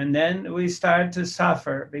 And then we start to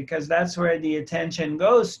suffer because that's where the attention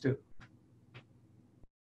goes to.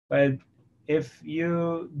 But if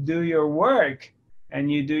you do your work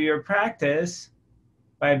and you do your practice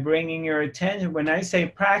by bringing your attention, when I say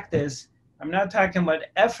practice, I'm not talking about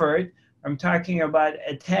effort, I'm talking about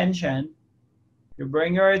attention. You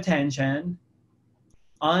bring your attention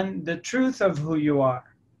on the truth of who you are.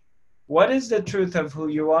 What is the truth of who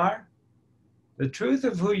you are? The truth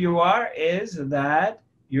of who you are is that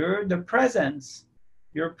you're the presence.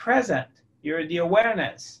 You're present. You're the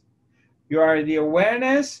awareness. You are the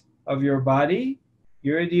awareness of your body.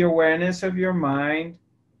 You're the awareness of your mind.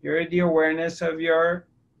 You're the awareness of your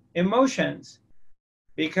emotions.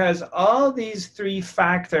 Because all these three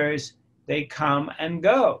factors, they come and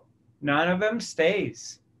go. None of them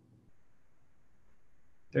stays.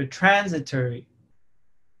 They're transitory.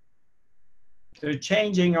 They're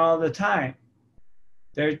changing all the time.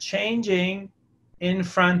 They're changing in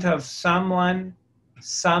front of someone,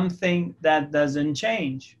 something that doesn't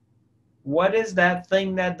change. What is that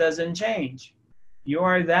thing that doesn't change? You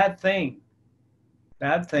are that thing.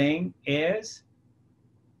 That thing is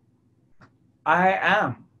I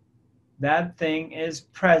am. That thing is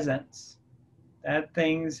presence. That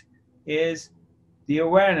thing is the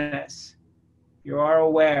awareness. You are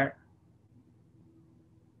aware.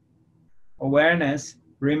 Awareness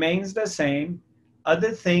remains the same.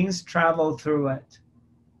 Other things travel through it.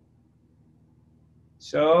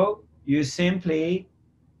 So you simply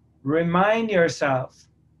remind yourself,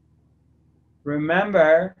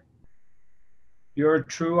 remember your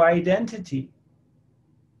true identity.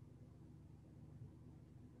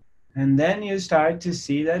 And then you start to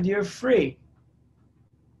see that you're free.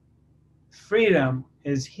 Freedom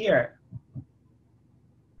is here.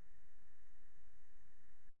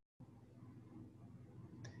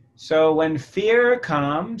 So when fear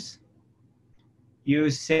comes, you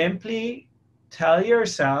simply tell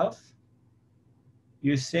yourself,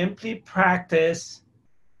 you simply practice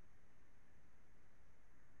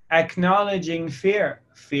acknowledging fear.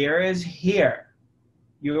 Fear is here.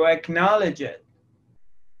 You acknowledge it.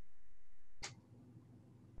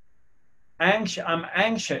 I'm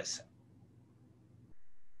anxious.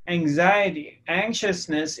 Anxiety,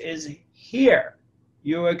 anxiousness is here.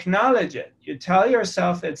 You acknowledge it. You tell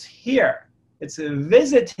yourself it's here. It's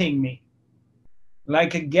visiting me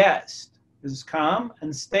like a guest who's come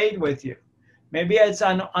and stayed with you. Maybe it's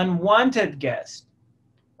an unwanted guest,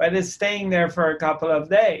 but it's staying there for a couple of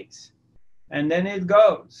days. And then it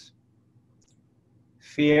goes.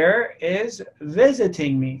 Fear is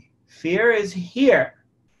visiting me. Fear is here.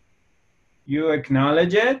 You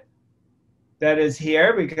acknowledge it. That is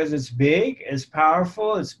here because it's big, it's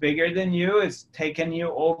powerful, it's bigger than you, it's taken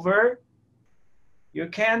you over. You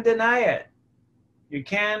can't deny it. You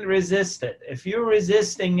can't resist it. If you're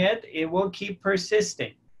resisting it, it will keep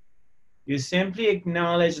persisting. You simply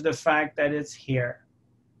acknowledge the fact that it's here.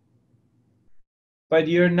 But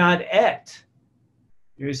you're not it.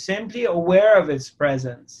 You're simply aware of its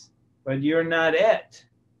presence, but you're not it.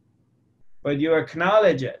 But you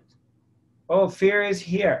acknowledge it. Oh, fear is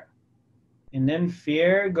here. And then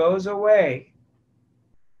fear goes away.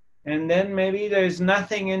 And then maybe there's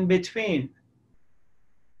nothing in between.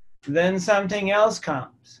 Then something else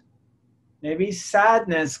comes. Maybe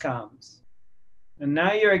sadness comes. And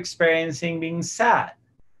now you're experiencing being sad.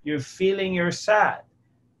 You're feeling you're sad.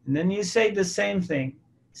 And then you say the same thing.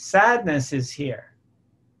 Sadness is here.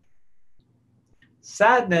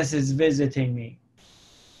 Sadness is visiting me.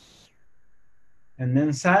 And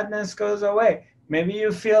then sadness goes away. Maybe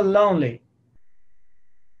you feel lonely.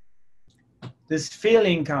 This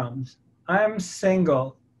feeling comes. I'm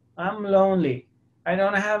single. I'm lonely. I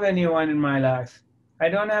don't have anyone in my life. I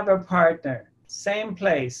don't have a partner. Same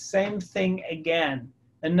place, same thing again.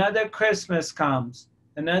 Another Christmas comes.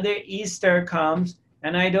 Another Easter comes,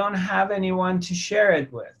 and I don't have anyone to share it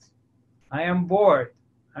with. I am bored.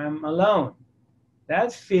 I'm alone.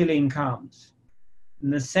 That feeling comes.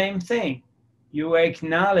 And the same thing, you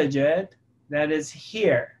acknowledge it, that is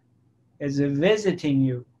here, is visiting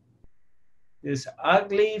you. This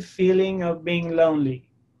ugly feeling of being lonely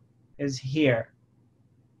is here.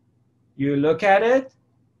 You look at it,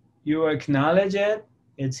 you acknowledge it,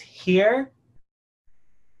 it's here,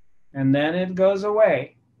 and then it goes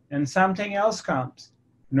away, and something else comes.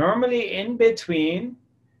 Normally, in between,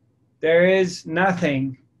 there is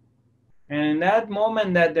nothing. And in that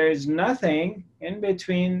moment that there is nothing in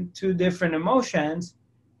between two different emotions,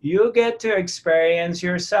 you get to experience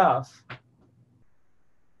yourself.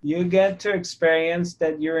 You get to experience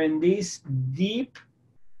that you're in this deep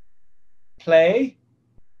place,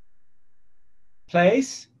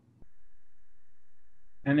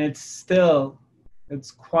 and it's still, it's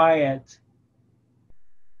quiet.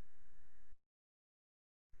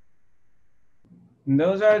 And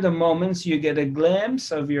those are the moments you get a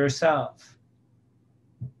glimpse of yourself.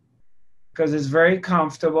 Because it's very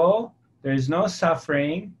comfortable, there's no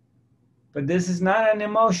suffering, but this is not an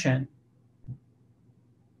emotion.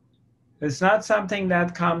 It's not something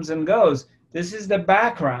that comes and goes. This is the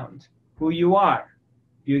background, who you are.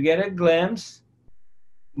 You get a glimpse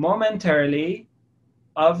momentarily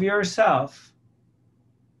of yourself,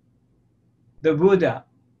 the Buddha,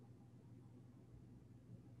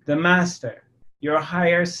 the Master, your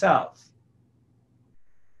higher self,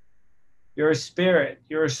 your spirit,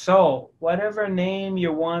 your soul, whatever name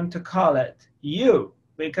you want to call it, you,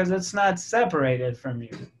 because it's not separated from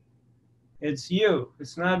you. It's you.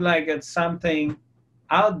 It's not like it's something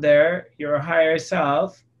out there, your higher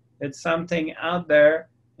self. It's something out there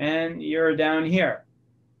and you're down here.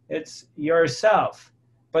 It's yourself.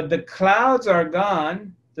 But the clouds are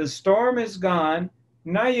gone. The storm is gone.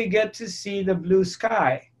 Now you get to see the blue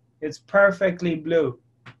sky. It's perfectly blue.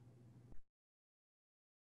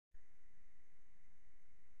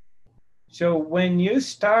 So when you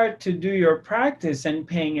start to do your practice and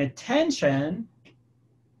paying attention,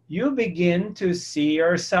 you begin to see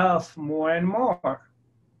yourself more and more,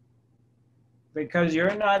 because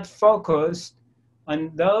you're not focused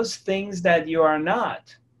on those things that you are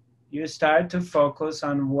not. You start to focus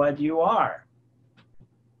on what you are.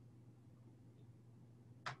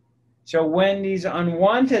 So when these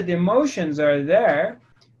unwanted emotions are there,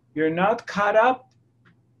 you're not caught up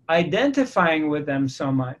identifying with them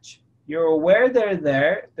so much. You're aware they're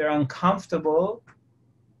there, they're uncomfortable,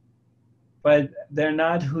 but they're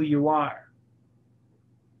not who you are.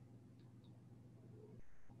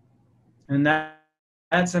 And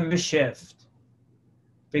that's a shift,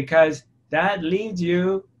 because that leads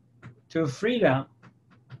you to freedom,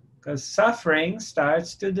 because suffering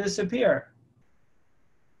starts to disappear.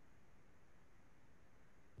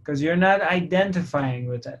 Because you're not identifying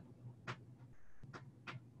with it.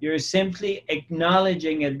 You're simply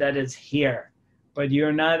acknowledging it, that it's here, but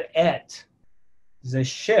you're not it. There's a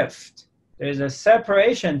shift. There's a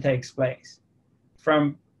separation takes place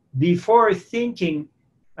from before thinking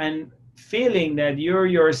and feeling that you're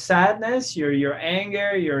your sadness, you're your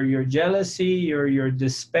anger, you're your jealousy, you're your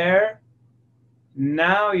despair.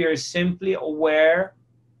 Now you're simply aware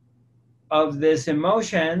of these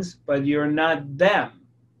emotions, but you're not them.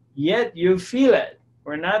 Yet you feel it.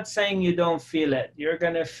 We're not saying you don't feel it. You're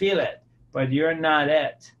going to feel it, but you're not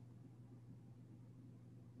it.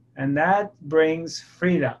 And that brings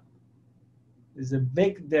freedom. There's a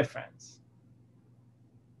big difference.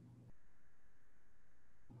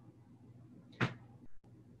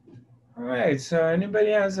 All right, so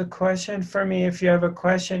anybody has a question for me? If you have a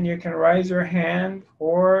question, you can raise your hand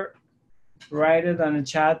or write it on the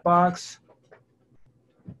chat box.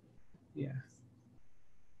 Yeah.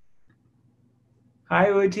 Hi,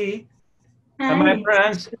 Uti. Hi.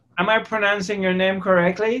 Am I pronouncing your name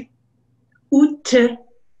correctly? Ute.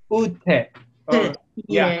 Ute. Oh,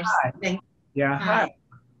 yeah. Yes. Hi. Yeah. Hi.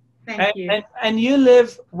 Thank you. And you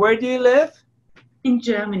live? Where do you live? In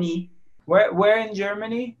Germany. Where in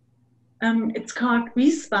Germany? It's called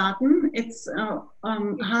Wiesbaden. It's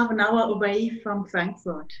half an hour away from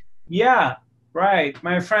Frankfurt. Yeah. Right.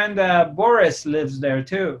 My friend Boris lives there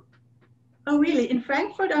too. Oh, really? In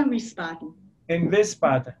Frankfurt or Wiesbaden? In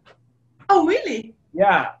Wiesbaden. Oh, really?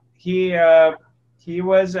 Yeah. He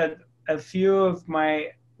was at a few of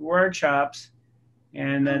my workshops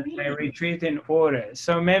and at my retreat in Ore.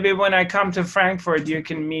 So maybe when I come to Frankfurt, you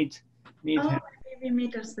can meet him. Maybe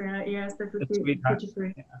meet us there. Yes, that would be beautiful.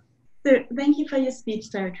 Yeah. So thank you for your speech,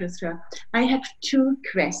 Zarathustra. I have two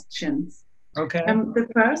questions. Okay. The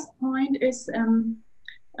first point is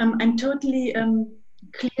I'm totally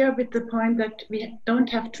clear with the point that we don't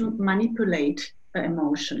have to manipulate the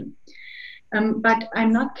emotion. But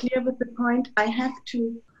I'm not clear with the point. I have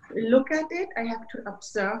to look at it, I have to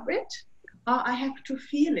observe it, or I have to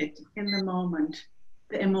feel it in the moment.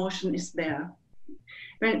 The emotion is there.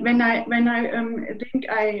 When I think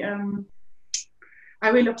I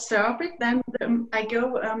will observe it, then I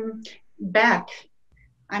go back.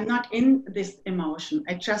 I'm not in this emotion.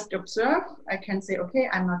 I just observe. I can say, okay,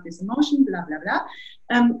 I'm not this emotion, blah, blah, blah.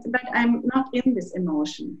 But I'm not in this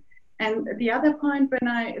emotion. And the other point, when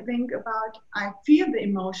I think about, I feel the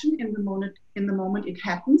emotion in the moment it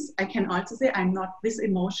happens, I can also say I'm not this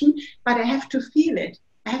emotion, but I have to feel it.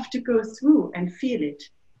 I have to go through and feel it.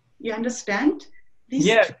 You understand? These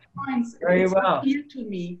Yes, points, very it's well. clear to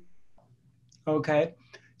me. Okay.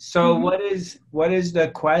 So what is the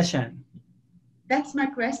question? That's my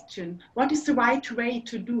question. What is the right way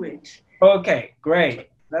to do it? Okay, great.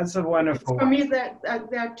 That's a wonderful For one. me, there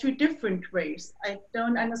are two different ways. I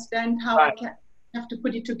don't understand how I can have to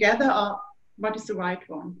put it together, or what is the right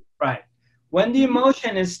one. Right. When the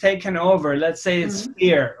emotion is taken over, let's say it's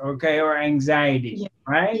fear, okay, or anxiety,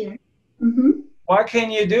 right? Yeah. What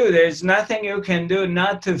can you do? There's nothing you can do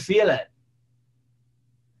not to feel it,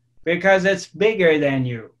 because it's bigger than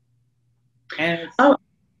you. And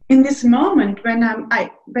in this moment, when I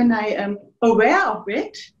am aware of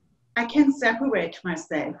it, I can separate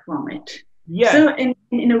myself from it. yes. So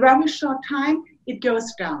in a very short time, it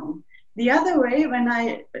goes down. The other way, when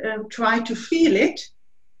I try to feel it,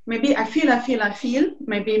 maybe I feel,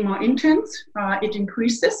 maybe more intense, it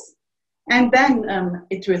increases, and then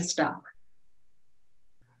it will stop.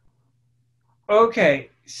 Okay,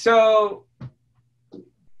 so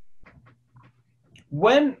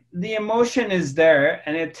when the emotion is there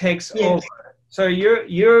and it takes over, so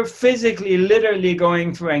you're physically, literally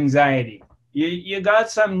going through anxiety. You got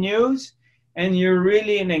some news and you're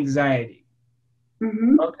really in anxiety.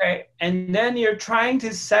 Okay, and then you're trying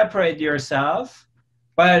to separate yourself,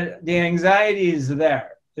 but the anxiety is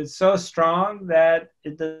there. It's so strong that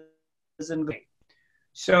it doesn't go.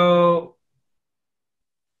 So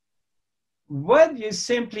what you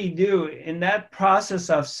simply do in that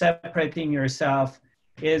process of separating yourself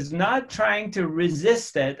is not trying to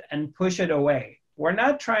resist it and push it away. We're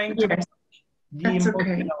not trying to push the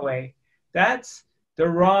emotion away. That's the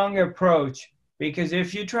wrong approach, because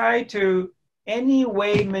if you try to any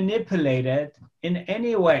way manipulate it in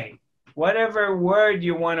any way, whatever word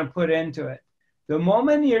you want to put into it, the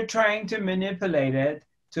moment you're trying to manipulate it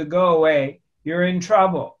to go away, you're in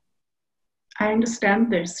trouble. I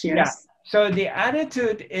understand this, yes. Yeah. So the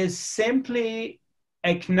attitude is simply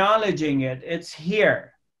acknowledging it. It's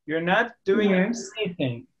here. You're not doing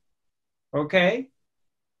anything. Okay?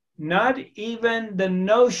 Not even the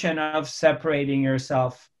notion of separating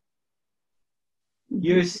yourself.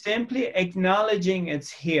 You're simply acknowledging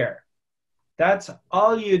it's here. That's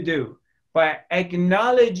all you do. By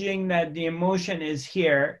acknowledging that the emotion is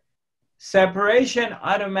here, separation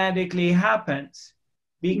automatically happens,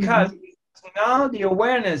 because now the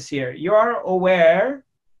awareness here, you are aware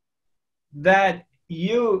that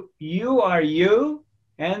you are you,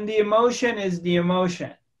 and the emotion is the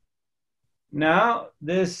emotion. Now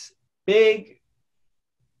this big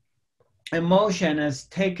emotion has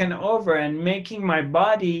taken over and making my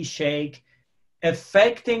body shake,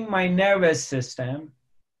 affecting my nervous system,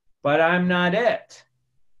 but I'm not it.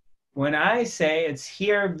 When I say it's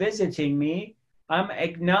here visiting me, I'm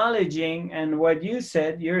acknowledging, and what you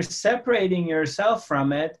said, you're separating yourself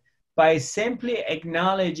from it by simply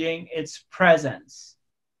acknowledging its presence.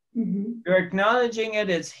 You're acknowledging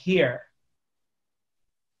it's here.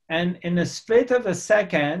 And in a split of a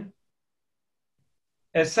second,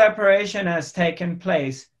 a separation has taken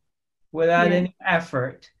place without any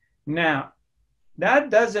effort. Now, that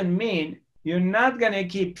doesn't mean you're not going to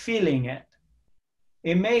keep feeling it.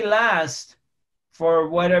 It may last for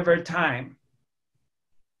whatever time,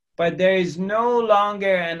 but there is no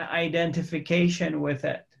longer an identification with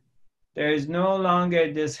it. There is no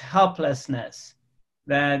longer this helplessness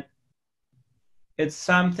that it's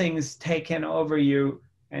something's taken over you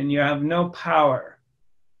and you have no power.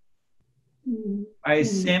 By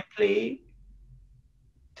simply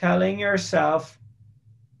telling yourself,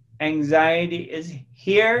 anxiety is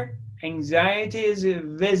here, anxiety is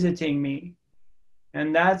visiting me,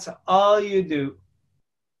 and that's all you do.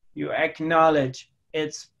 You acknowledge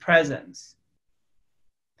its presence.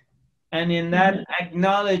 And in that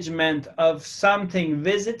acknowledgement of something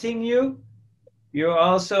visiting you, you're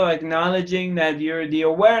also acknowledging that you're the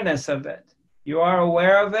awareness of it. You are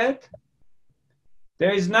aware of it.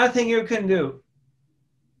 There is nothing you can do.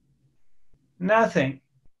 Nothing.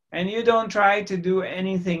 And you don't try to do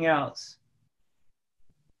anything else.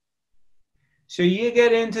 So you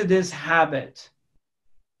get into this habit.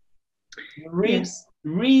 Yes.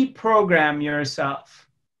 Reprogram yourself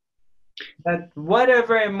that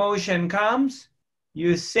whatever emotion comes,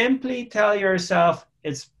 you simply tell yourself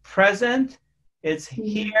it's present, it's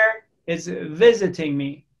here, it's visiting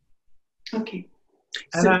me. Okay.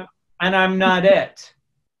 And I'm not it.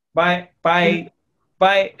 By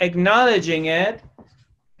acknowledging it,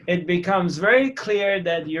 it becomes very clear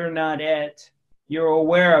that you're not it. You're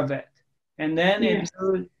aware of it. And then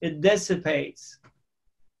it dissipates.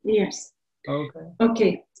 Yes. Okay.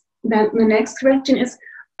 Okay. Then the next question is,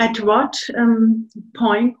 at what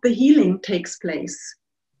point the healing takes place?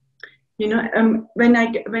 You know, when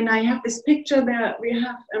I have this picture there, we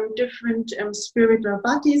have different spiritual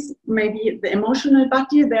bodies. Maybe the emotional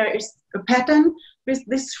body, there is a pattern with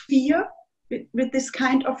this fear, with this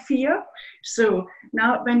kind of fear. So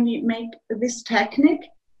now when we make this technique,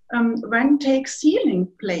 when takes healing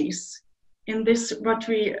place in this, in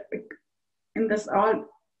this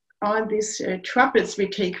all these troubles we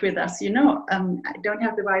take with us, you know, I don't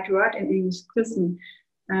have the right word in English, listen.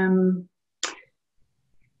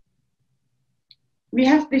 We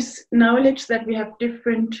have this knowledge that we have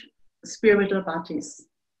different spiritual bodies.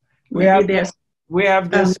 We have this we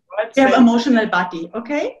have emotional body,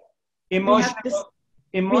 okay? Emotional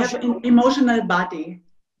we have an emotional body.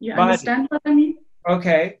 You understand what I mean?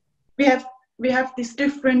 Okay. We have these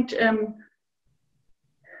different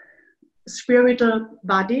spiritual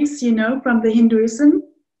bodies, you know, from the Hinduism.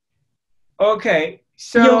 Okay,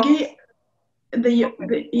 so yogi,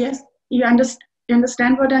 yes, you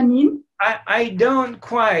understand what I mean? I don't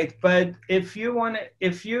quite, but if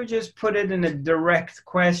you just put it in a direct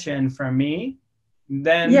question for me,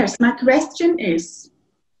 then yes, my question is,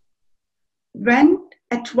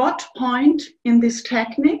 at what point in this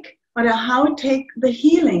technique, or how take the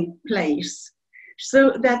healing place,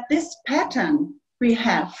 so that this pattern we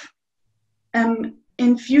have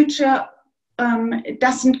in future it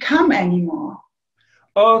doesn't come anymore.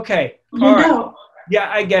 Okay. You know. Yeah,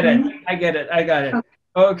 I get it. I get it. I got it.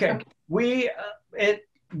 Okay.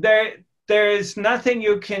 There is nothing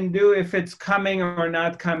you can do if it's coming or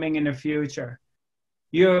not coming in the future.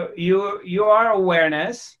 You are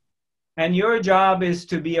awareness, and your job is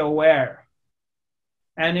to be aware.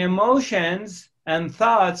 And emotions and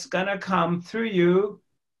thoughts gonna come through you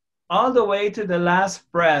all the way to the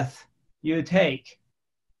last breath you take.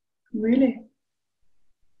 Really?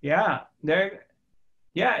 Yeah,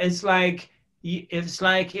 it's like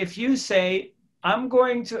if you say, I'm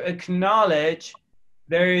going to acknowledge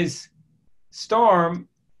there is storm,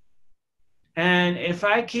 and if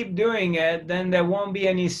I keep doing it, then there won't be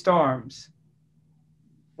any storms.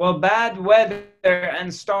 Well, bad weather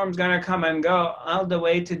and storms gonna come and go all the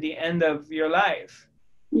way to the end of your life.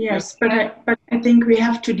 Yes, but I think we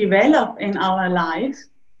have to develop in our life.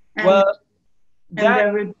 Well,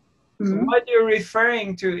 what you're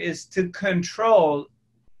referring to is to control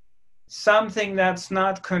something that's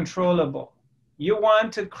not controllable. You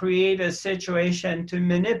want to create a situation to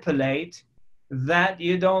manipulate that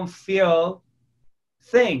you don't feel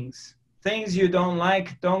things you don't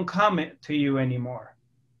like don't come to you anymore.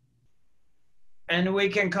 And we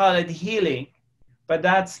can call it healing, but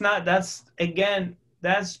that's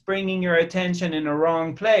bringing your attention in the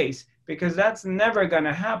wrong place, because that's never going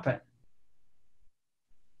to happen.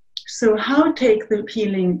 So how take the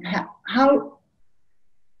healing? How?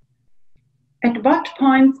 At what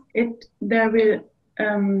point there will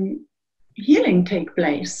healing take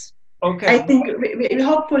place? Okay. I think we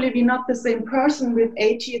hopefully we're not the same person with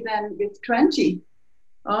 80 than with 20.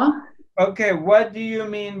 Oh? Okay, what do you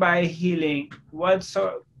mean by healing?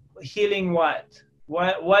 Healing what?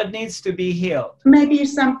 What needs to be healed? Maybe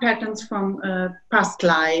some patterns from past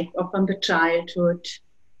life or from the childhood.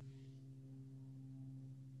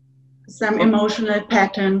 Some emotional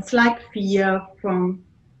patterns like fear from.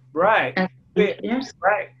 Right. Yes.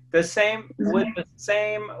 Right. The same with the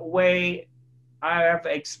same way I have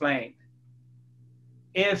explained.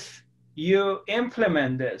 If you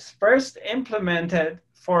implement this, first implement it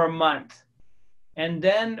for a month, and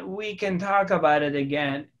then we can talk about it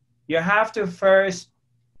again. You have to first,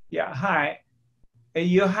 you have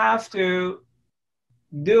to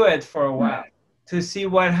do it for a while to see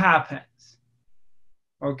what happens.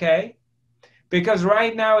 Okay? Because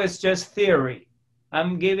right now it's just theory.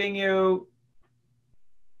 I'm giving you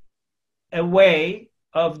a way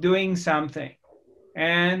of doing something,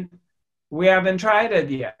 and we haven't tried it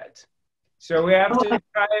yet. So we have to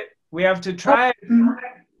try it. We have to try it.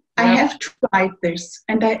 I have tried this,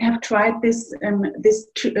 and I have tried this this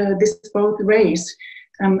both ways.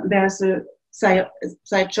 There's a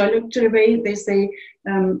psychological way. They say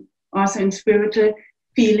also in spiritual,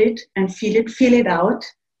 feel it and feel it out,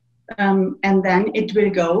 and then it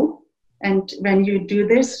will go. And when you do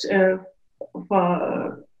this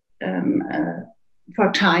for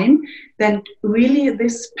time, then really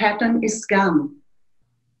this pattern is gone.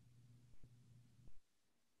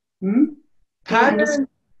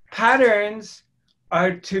 Patterns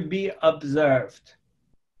are to be observed.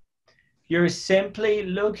 You're simply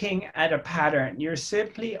looking at a pattern. You're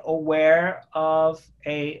simply aware of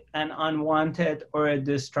an unwanted or a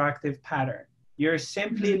destructive pattern. You're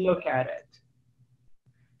simply look at it.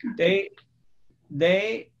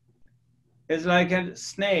 They is like a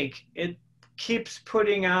snake. It keeps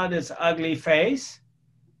putting out its ugly face,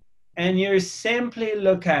 and you simply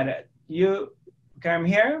look at it. You come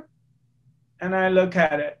here, and I look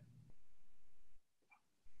at it.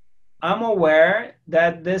 I'm aware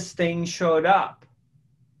that this thing showed up.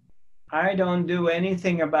 I don't do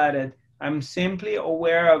anything about it. I'm simply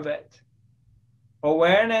aware of it.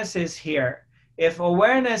 Awareness is here. If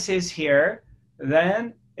awareness is here,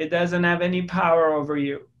 then it doesn't have any power over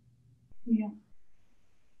you. Yeah.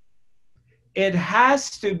 It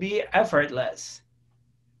has to be effortless.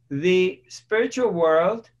 The spiritual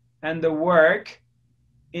world and the work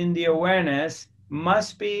in the awareness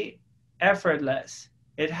must be effortless.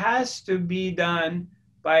 It has to be done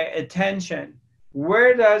by attention.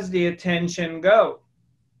 Where does the attention go?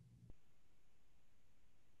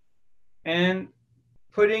 And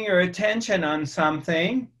putting your attention on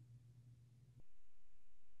something,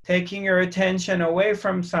 taking your attention away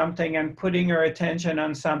from something and putting your attention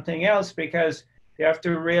on something else, because you have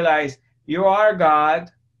to realize you are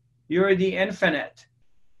God, you're the infinite.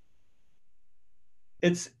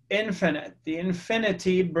 It's infinite. The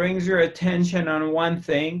infinity brings your attention on one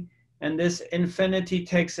thing, and this infinity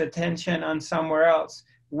takes attention on somewhere else.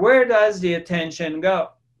 Where does the attention go?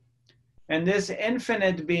 And this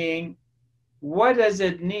infinite being, what does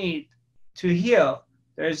it need to heal?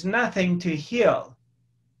 There's nothing to heal.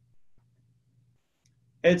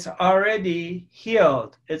 It's already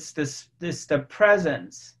healed. It's the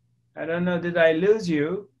presence. I don't know, did I lose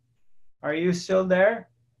you? Are you still there?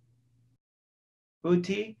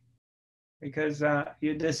 Uti? Because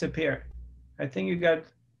you disappeared. I think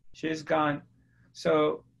she's gone.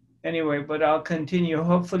 So anyway, but I'll continue.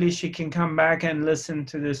 Hopefully she can come back and listen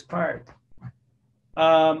to this part.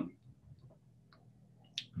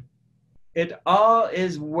 It all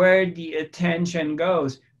is where the attention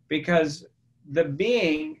goes, because the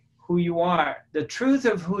being who you are, the truth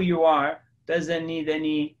of who you are, doesn't need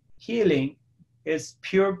any healing. It's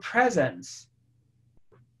pure presence.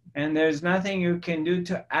 And there's nothing you can do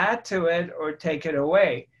to add to it or take it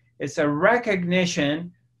away. It's a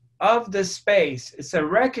recognition of the space. It's a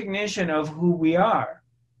recognition of who we are.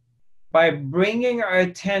 By bringing our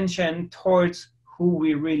attention towards who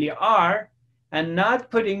we really are, and not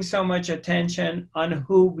putting so much attention on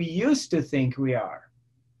who we used to think we are.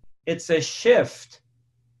 It's a shift.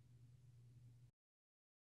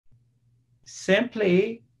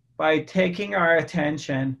 Simply by taking our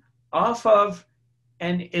attention off of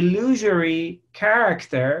an illusory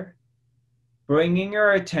character, bringing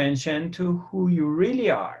your attention to who you really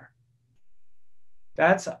are.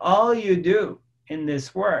 That's all you do in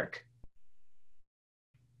this work.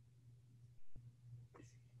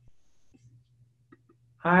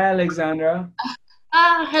 Hi, Alexandra.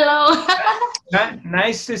 Hello.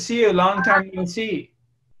 Nice to see you. Long time no see.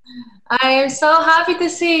 I am so happy to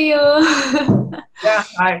see you. Yeah,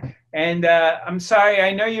 I'm sorry.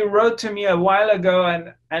 I know you wrote to me a while ago,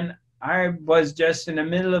 and I was just in the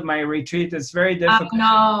middle of my retreat. It's very difficult.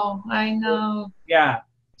 I know. Yeah.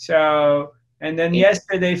 So, and then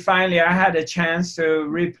yesterday, finally, I had a chance to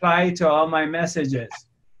reply to all my messages.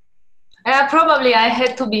 Probably I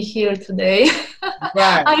had to be here today.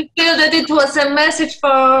 Right. I feel that it was a message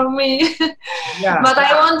for me. Yeah. But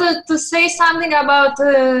I wanted to say something about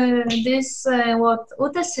this, what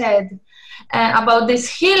Ute said, about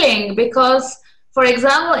this healing, because, for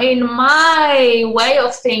example, in my way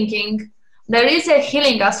of thinking, there is a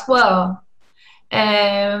healing as well.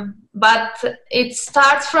 But it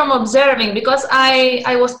starts from observing, because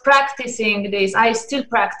I was practicing this. I still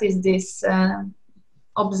practice this.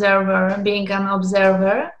 Being an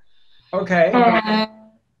observer. Okay.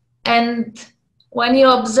 And when you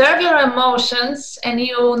observe your emotions and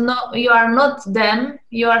you know you are not them,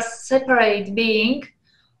 you are separate being,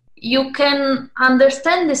 you can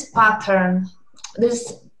understand this pattern,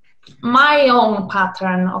 this my own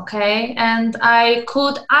pattern, okay? And I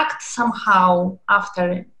could act somehow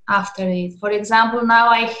after it. For example, now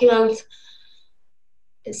I healed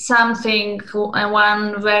something,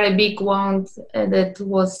 one very big wound that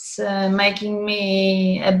was making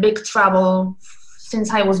me a big trouble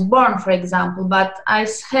since I was born, for example. But I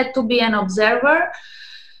had to be an observer.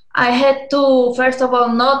 I had to, first of all,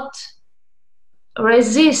 not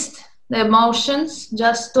resist the emotions,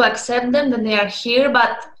 just to accept them, that they are here.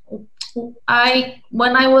 But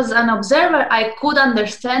when I was an observer, I could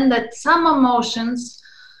understand that some emotions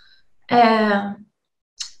are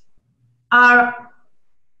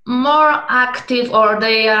more active, or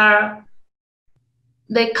they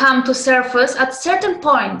come to surface at certain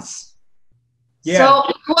points. Yeah. So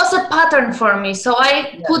it was a pattern for me. So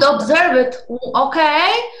I could observe it,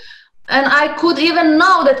 okay, and I could even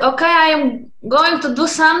know that, okay, I am going to do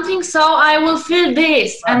something, so I will feel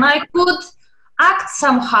this, and I could act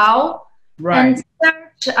somehow and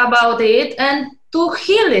search about it and to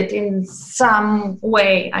heal it in some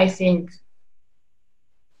way, I think.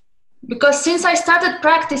 Because since I started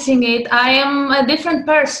practicing it, I am a different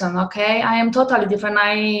person, okay? I am totally different.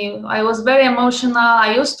 I was very emotional.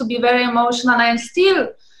 I used to be very emotional. I am still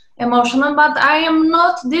emotional, but I am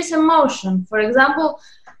not this emotion. For example,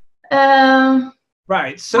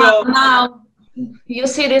 so now you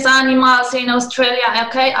see these animals in Australia,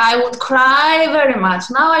 okay? I would cry very much.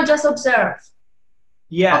 Now I just observe.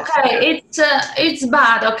 Yes. Okay, it's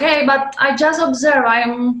bad, okay? But I just observe.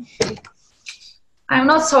 I'm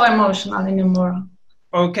not so emotional anymore.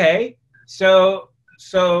 Okay, so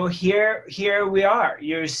here we are.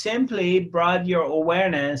 You simply brought your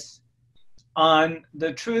awareness on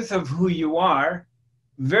the truth of who you are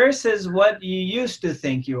versus what you used to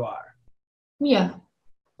think you are. Yeah.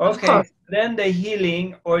 Okay, then the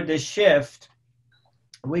healing or the shift,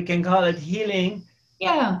 we can call it healing.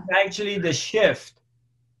 Yeah. Actually, the shift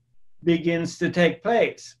begins to take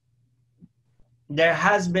place. There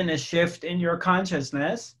has been a shift in your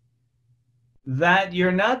consciousness that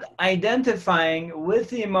you're not identifying with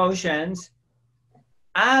the emotions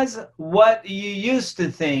as what you used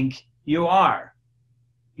to think you are.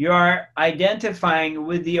 You're identifying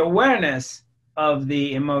with the awareness of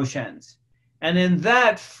the emotions. And in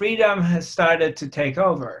that, freedom has started to take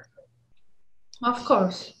over. Of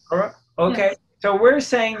course. Okay, yes. So we're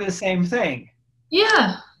saying the same thing.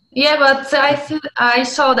 Yeah. Yeah, but I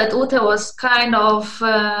saw that Ute was kind of,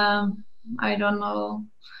 I don't know,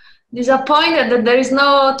 disappointed that there is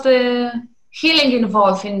not healing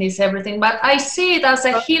involved in this everything. But I see it as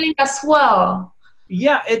a healing as well.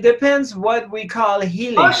 Yeah, it depends what we call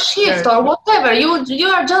healing. Or shift or whatever. You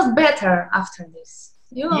are just better after this.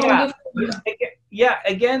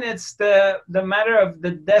 Again, it's the matter of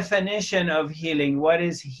the definition of healing. What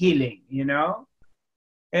is healing, you know?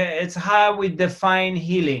 It's how we define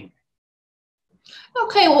healing.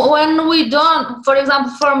 Okay, when we don't, for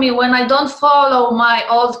example, for me, when I don't follow my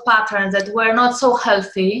old patterns that were not so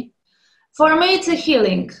healthy, for me it's a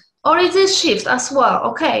healing. Or it's a shift as well,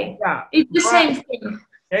 okay? Yeah, it's the same thing.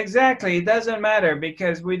 Exactly, it doesn't matter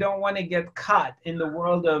because we don't want to get caught in the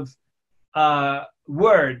world of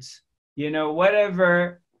words. You know,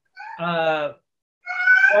 whatever the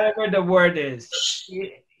word is,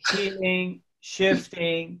 healing,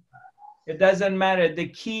 shifting, it doesn't matter. The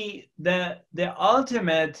key, the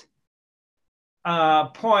ultimate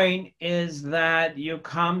point is that you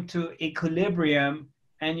come to equilibrium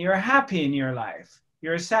and you're happy in your life.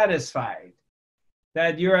 You're satisfied,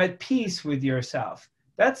 that you're at peace with yourself.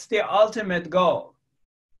 That's the ultimate goal.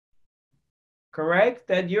 Correct?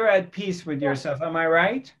 That you're at peace with yourself. Am I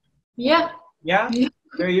right? Yeah. Yeah?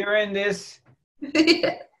 So you're in this.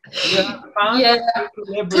 Yeah. You have found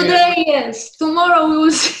equilibrium. Today, yes. Tomorrow we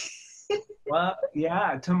will see. Well,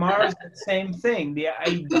 yeah, tomorrow's the same thing. The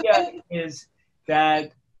idea is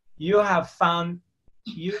that you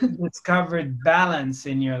discovered balance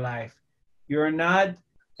in your life. You're not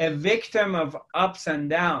a victim of ups and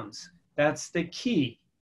downs. That's the key,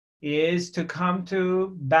 is to come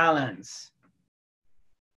to balance.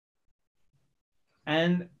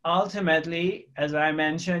 And ultimately, as I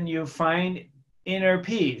mentioned, you find inner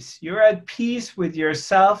peace. You're at peace with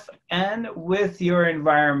yourself and with your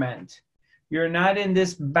environment. You're not in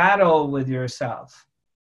this battle with yourself.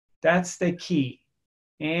 That's the key.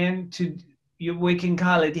 And we can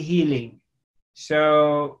call it healing.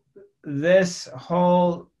 So this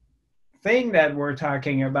whole thing that we're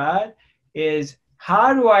talking about is,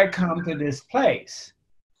 how do I come to this place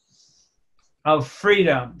of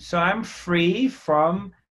freedom? So I'm free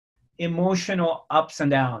from emotional ups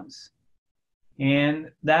and downs.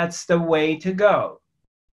 And that's the way to go.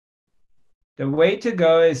 The way to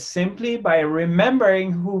go is simply by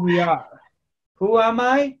remembering who we are. Who am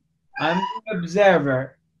I? I'm the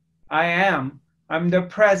observer. I'm the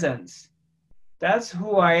presence. That's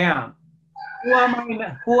who I am. Who am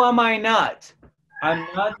I? Who am I not? I'm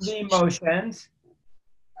not the emotions.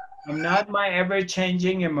 I'm not my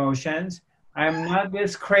ever-changing emotions. I'm not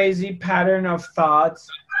this crazy pattern of thoughts.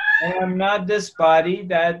 I am not this body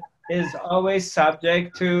that is always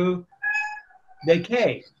subject to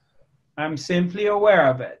decay. I'm simply aware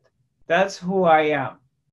of it. That's who I am.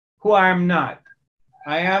 Who I am not.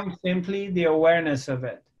 I am simply the awareness of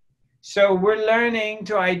it. So we're learning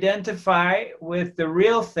to identify with the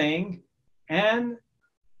real thing and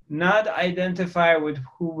not identify with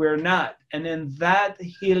who we're not. And then that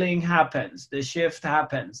healing happens, the shift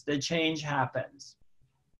happens, the change happens.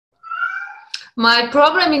 My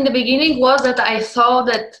problem in the beginning was that I thought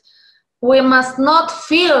that we must not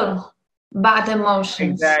feel bad emotions.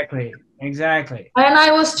 Exactly, exactly. And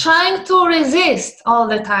I was trying to resist all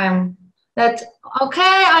the time. That, okay,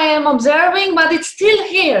 I am observing, but it's still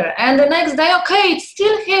here. And the next day, okay, it's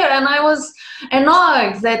still here. And I was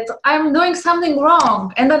annoyed that I'm doing something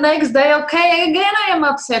wrong. And the next day, okay, again, I am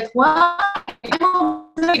upset. Why?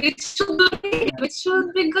 It should be, it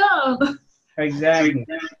should be good. Exactly.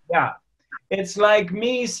 Yeah. It's like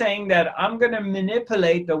me saying that I'm going to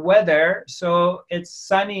manipulate the weather so it's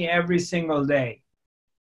sunny every single day.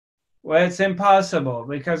 Well, it's impossible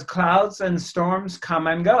because clouds and storms come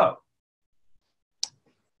and go.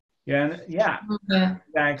 Yeah,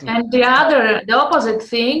 exactly. And the opposite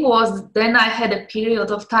thing was then I had a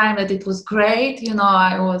period of time that it was great. You know,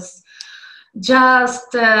 I was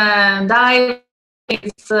just diving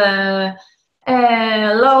love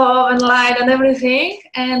and light and everything.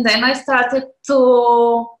 And then I started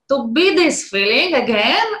to be this feeling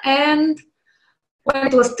again. And when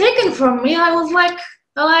it was taken from me, I was like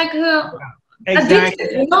exactly.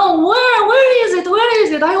 addicted. You know, where is it? Where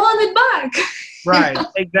is it? I want it back. Right,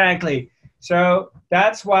 exactly. So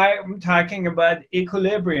that's why I'm talking about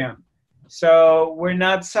equilibrium. So we're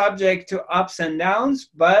not subject to ups and downs,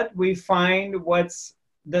 but we find what's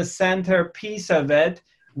the center piece of it,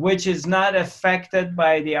 which is not affected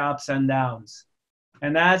by the ups and downs.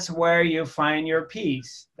 And that's where you find your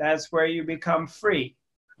peace. That's where you become free,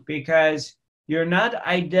 because you're not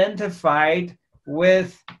identified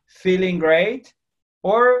with feeling great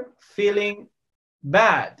or feeling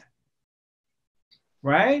bad.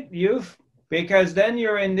 Right? Because then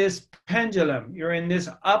you're in this pendulum, you're in this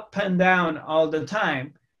up and down all the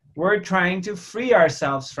time. We're trying to free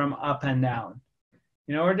ourselves from up and down.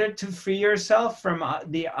 In order to free yourself from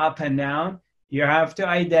the up and down, you have to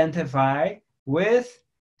identify with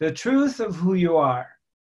the truth of who you are.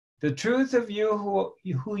 The truth of who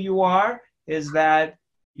you are is that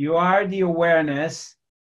you are the awareness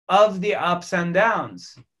of the ups and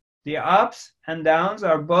downs. The ups and downs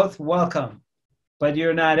are both welcome, but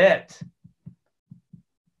you're not it.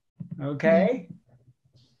 Okay?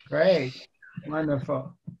 Great.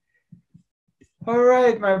 Wonderful. All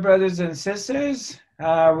right, my brothers and sisters,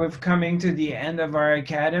 we're coming to the end of our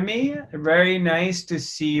academy. Very nice to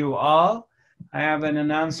see you all. I have an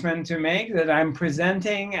announcement to make that I'm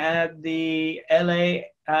presenting at the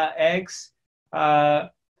LAX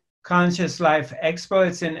Conscious Life Expo.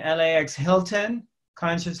 It's in LAX Hilton,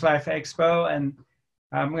 Conscious Life Expo, and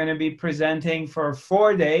I'm going to be presenting for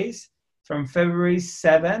 4 days from February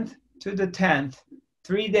 7th to the 10th.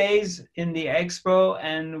 3 days in the expo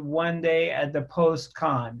and 1 day at the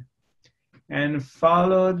post-con. And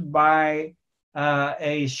followed by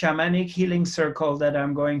a shamanic healing circle that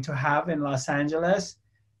I'm going to have in Los Angeles.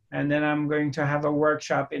 And then I'm going to have a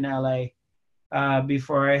workshop in LA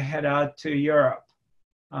before I head out to Europe.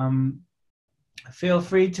 Feel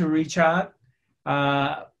free to reach out.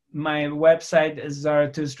 My website is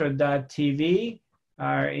zarathustra.tv.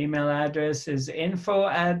 Our email address is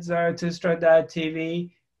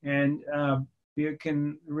info@zarathustra.tv. And you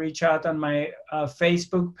can reach out on my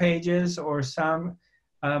Facebook pages or some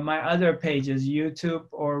my other pages, YouTube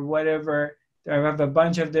or whatever. I have a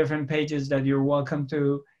bunch of different pages that you're welcome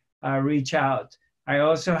to reach out. I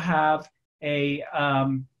also have a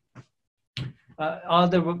all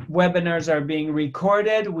the webinars are being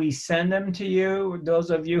recorded. We send them to you, those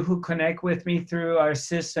of you who connect with me through our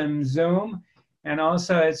system Zoom. And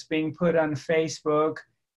also it's being put on Facebook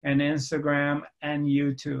and Instagram and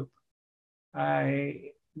YouTube.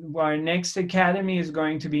 Our next academy is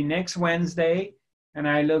going to be next Wednesday, and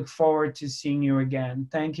I look forward to seeing you again.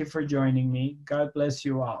 Thank you for joining me. God bless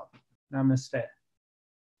you all. Namaste.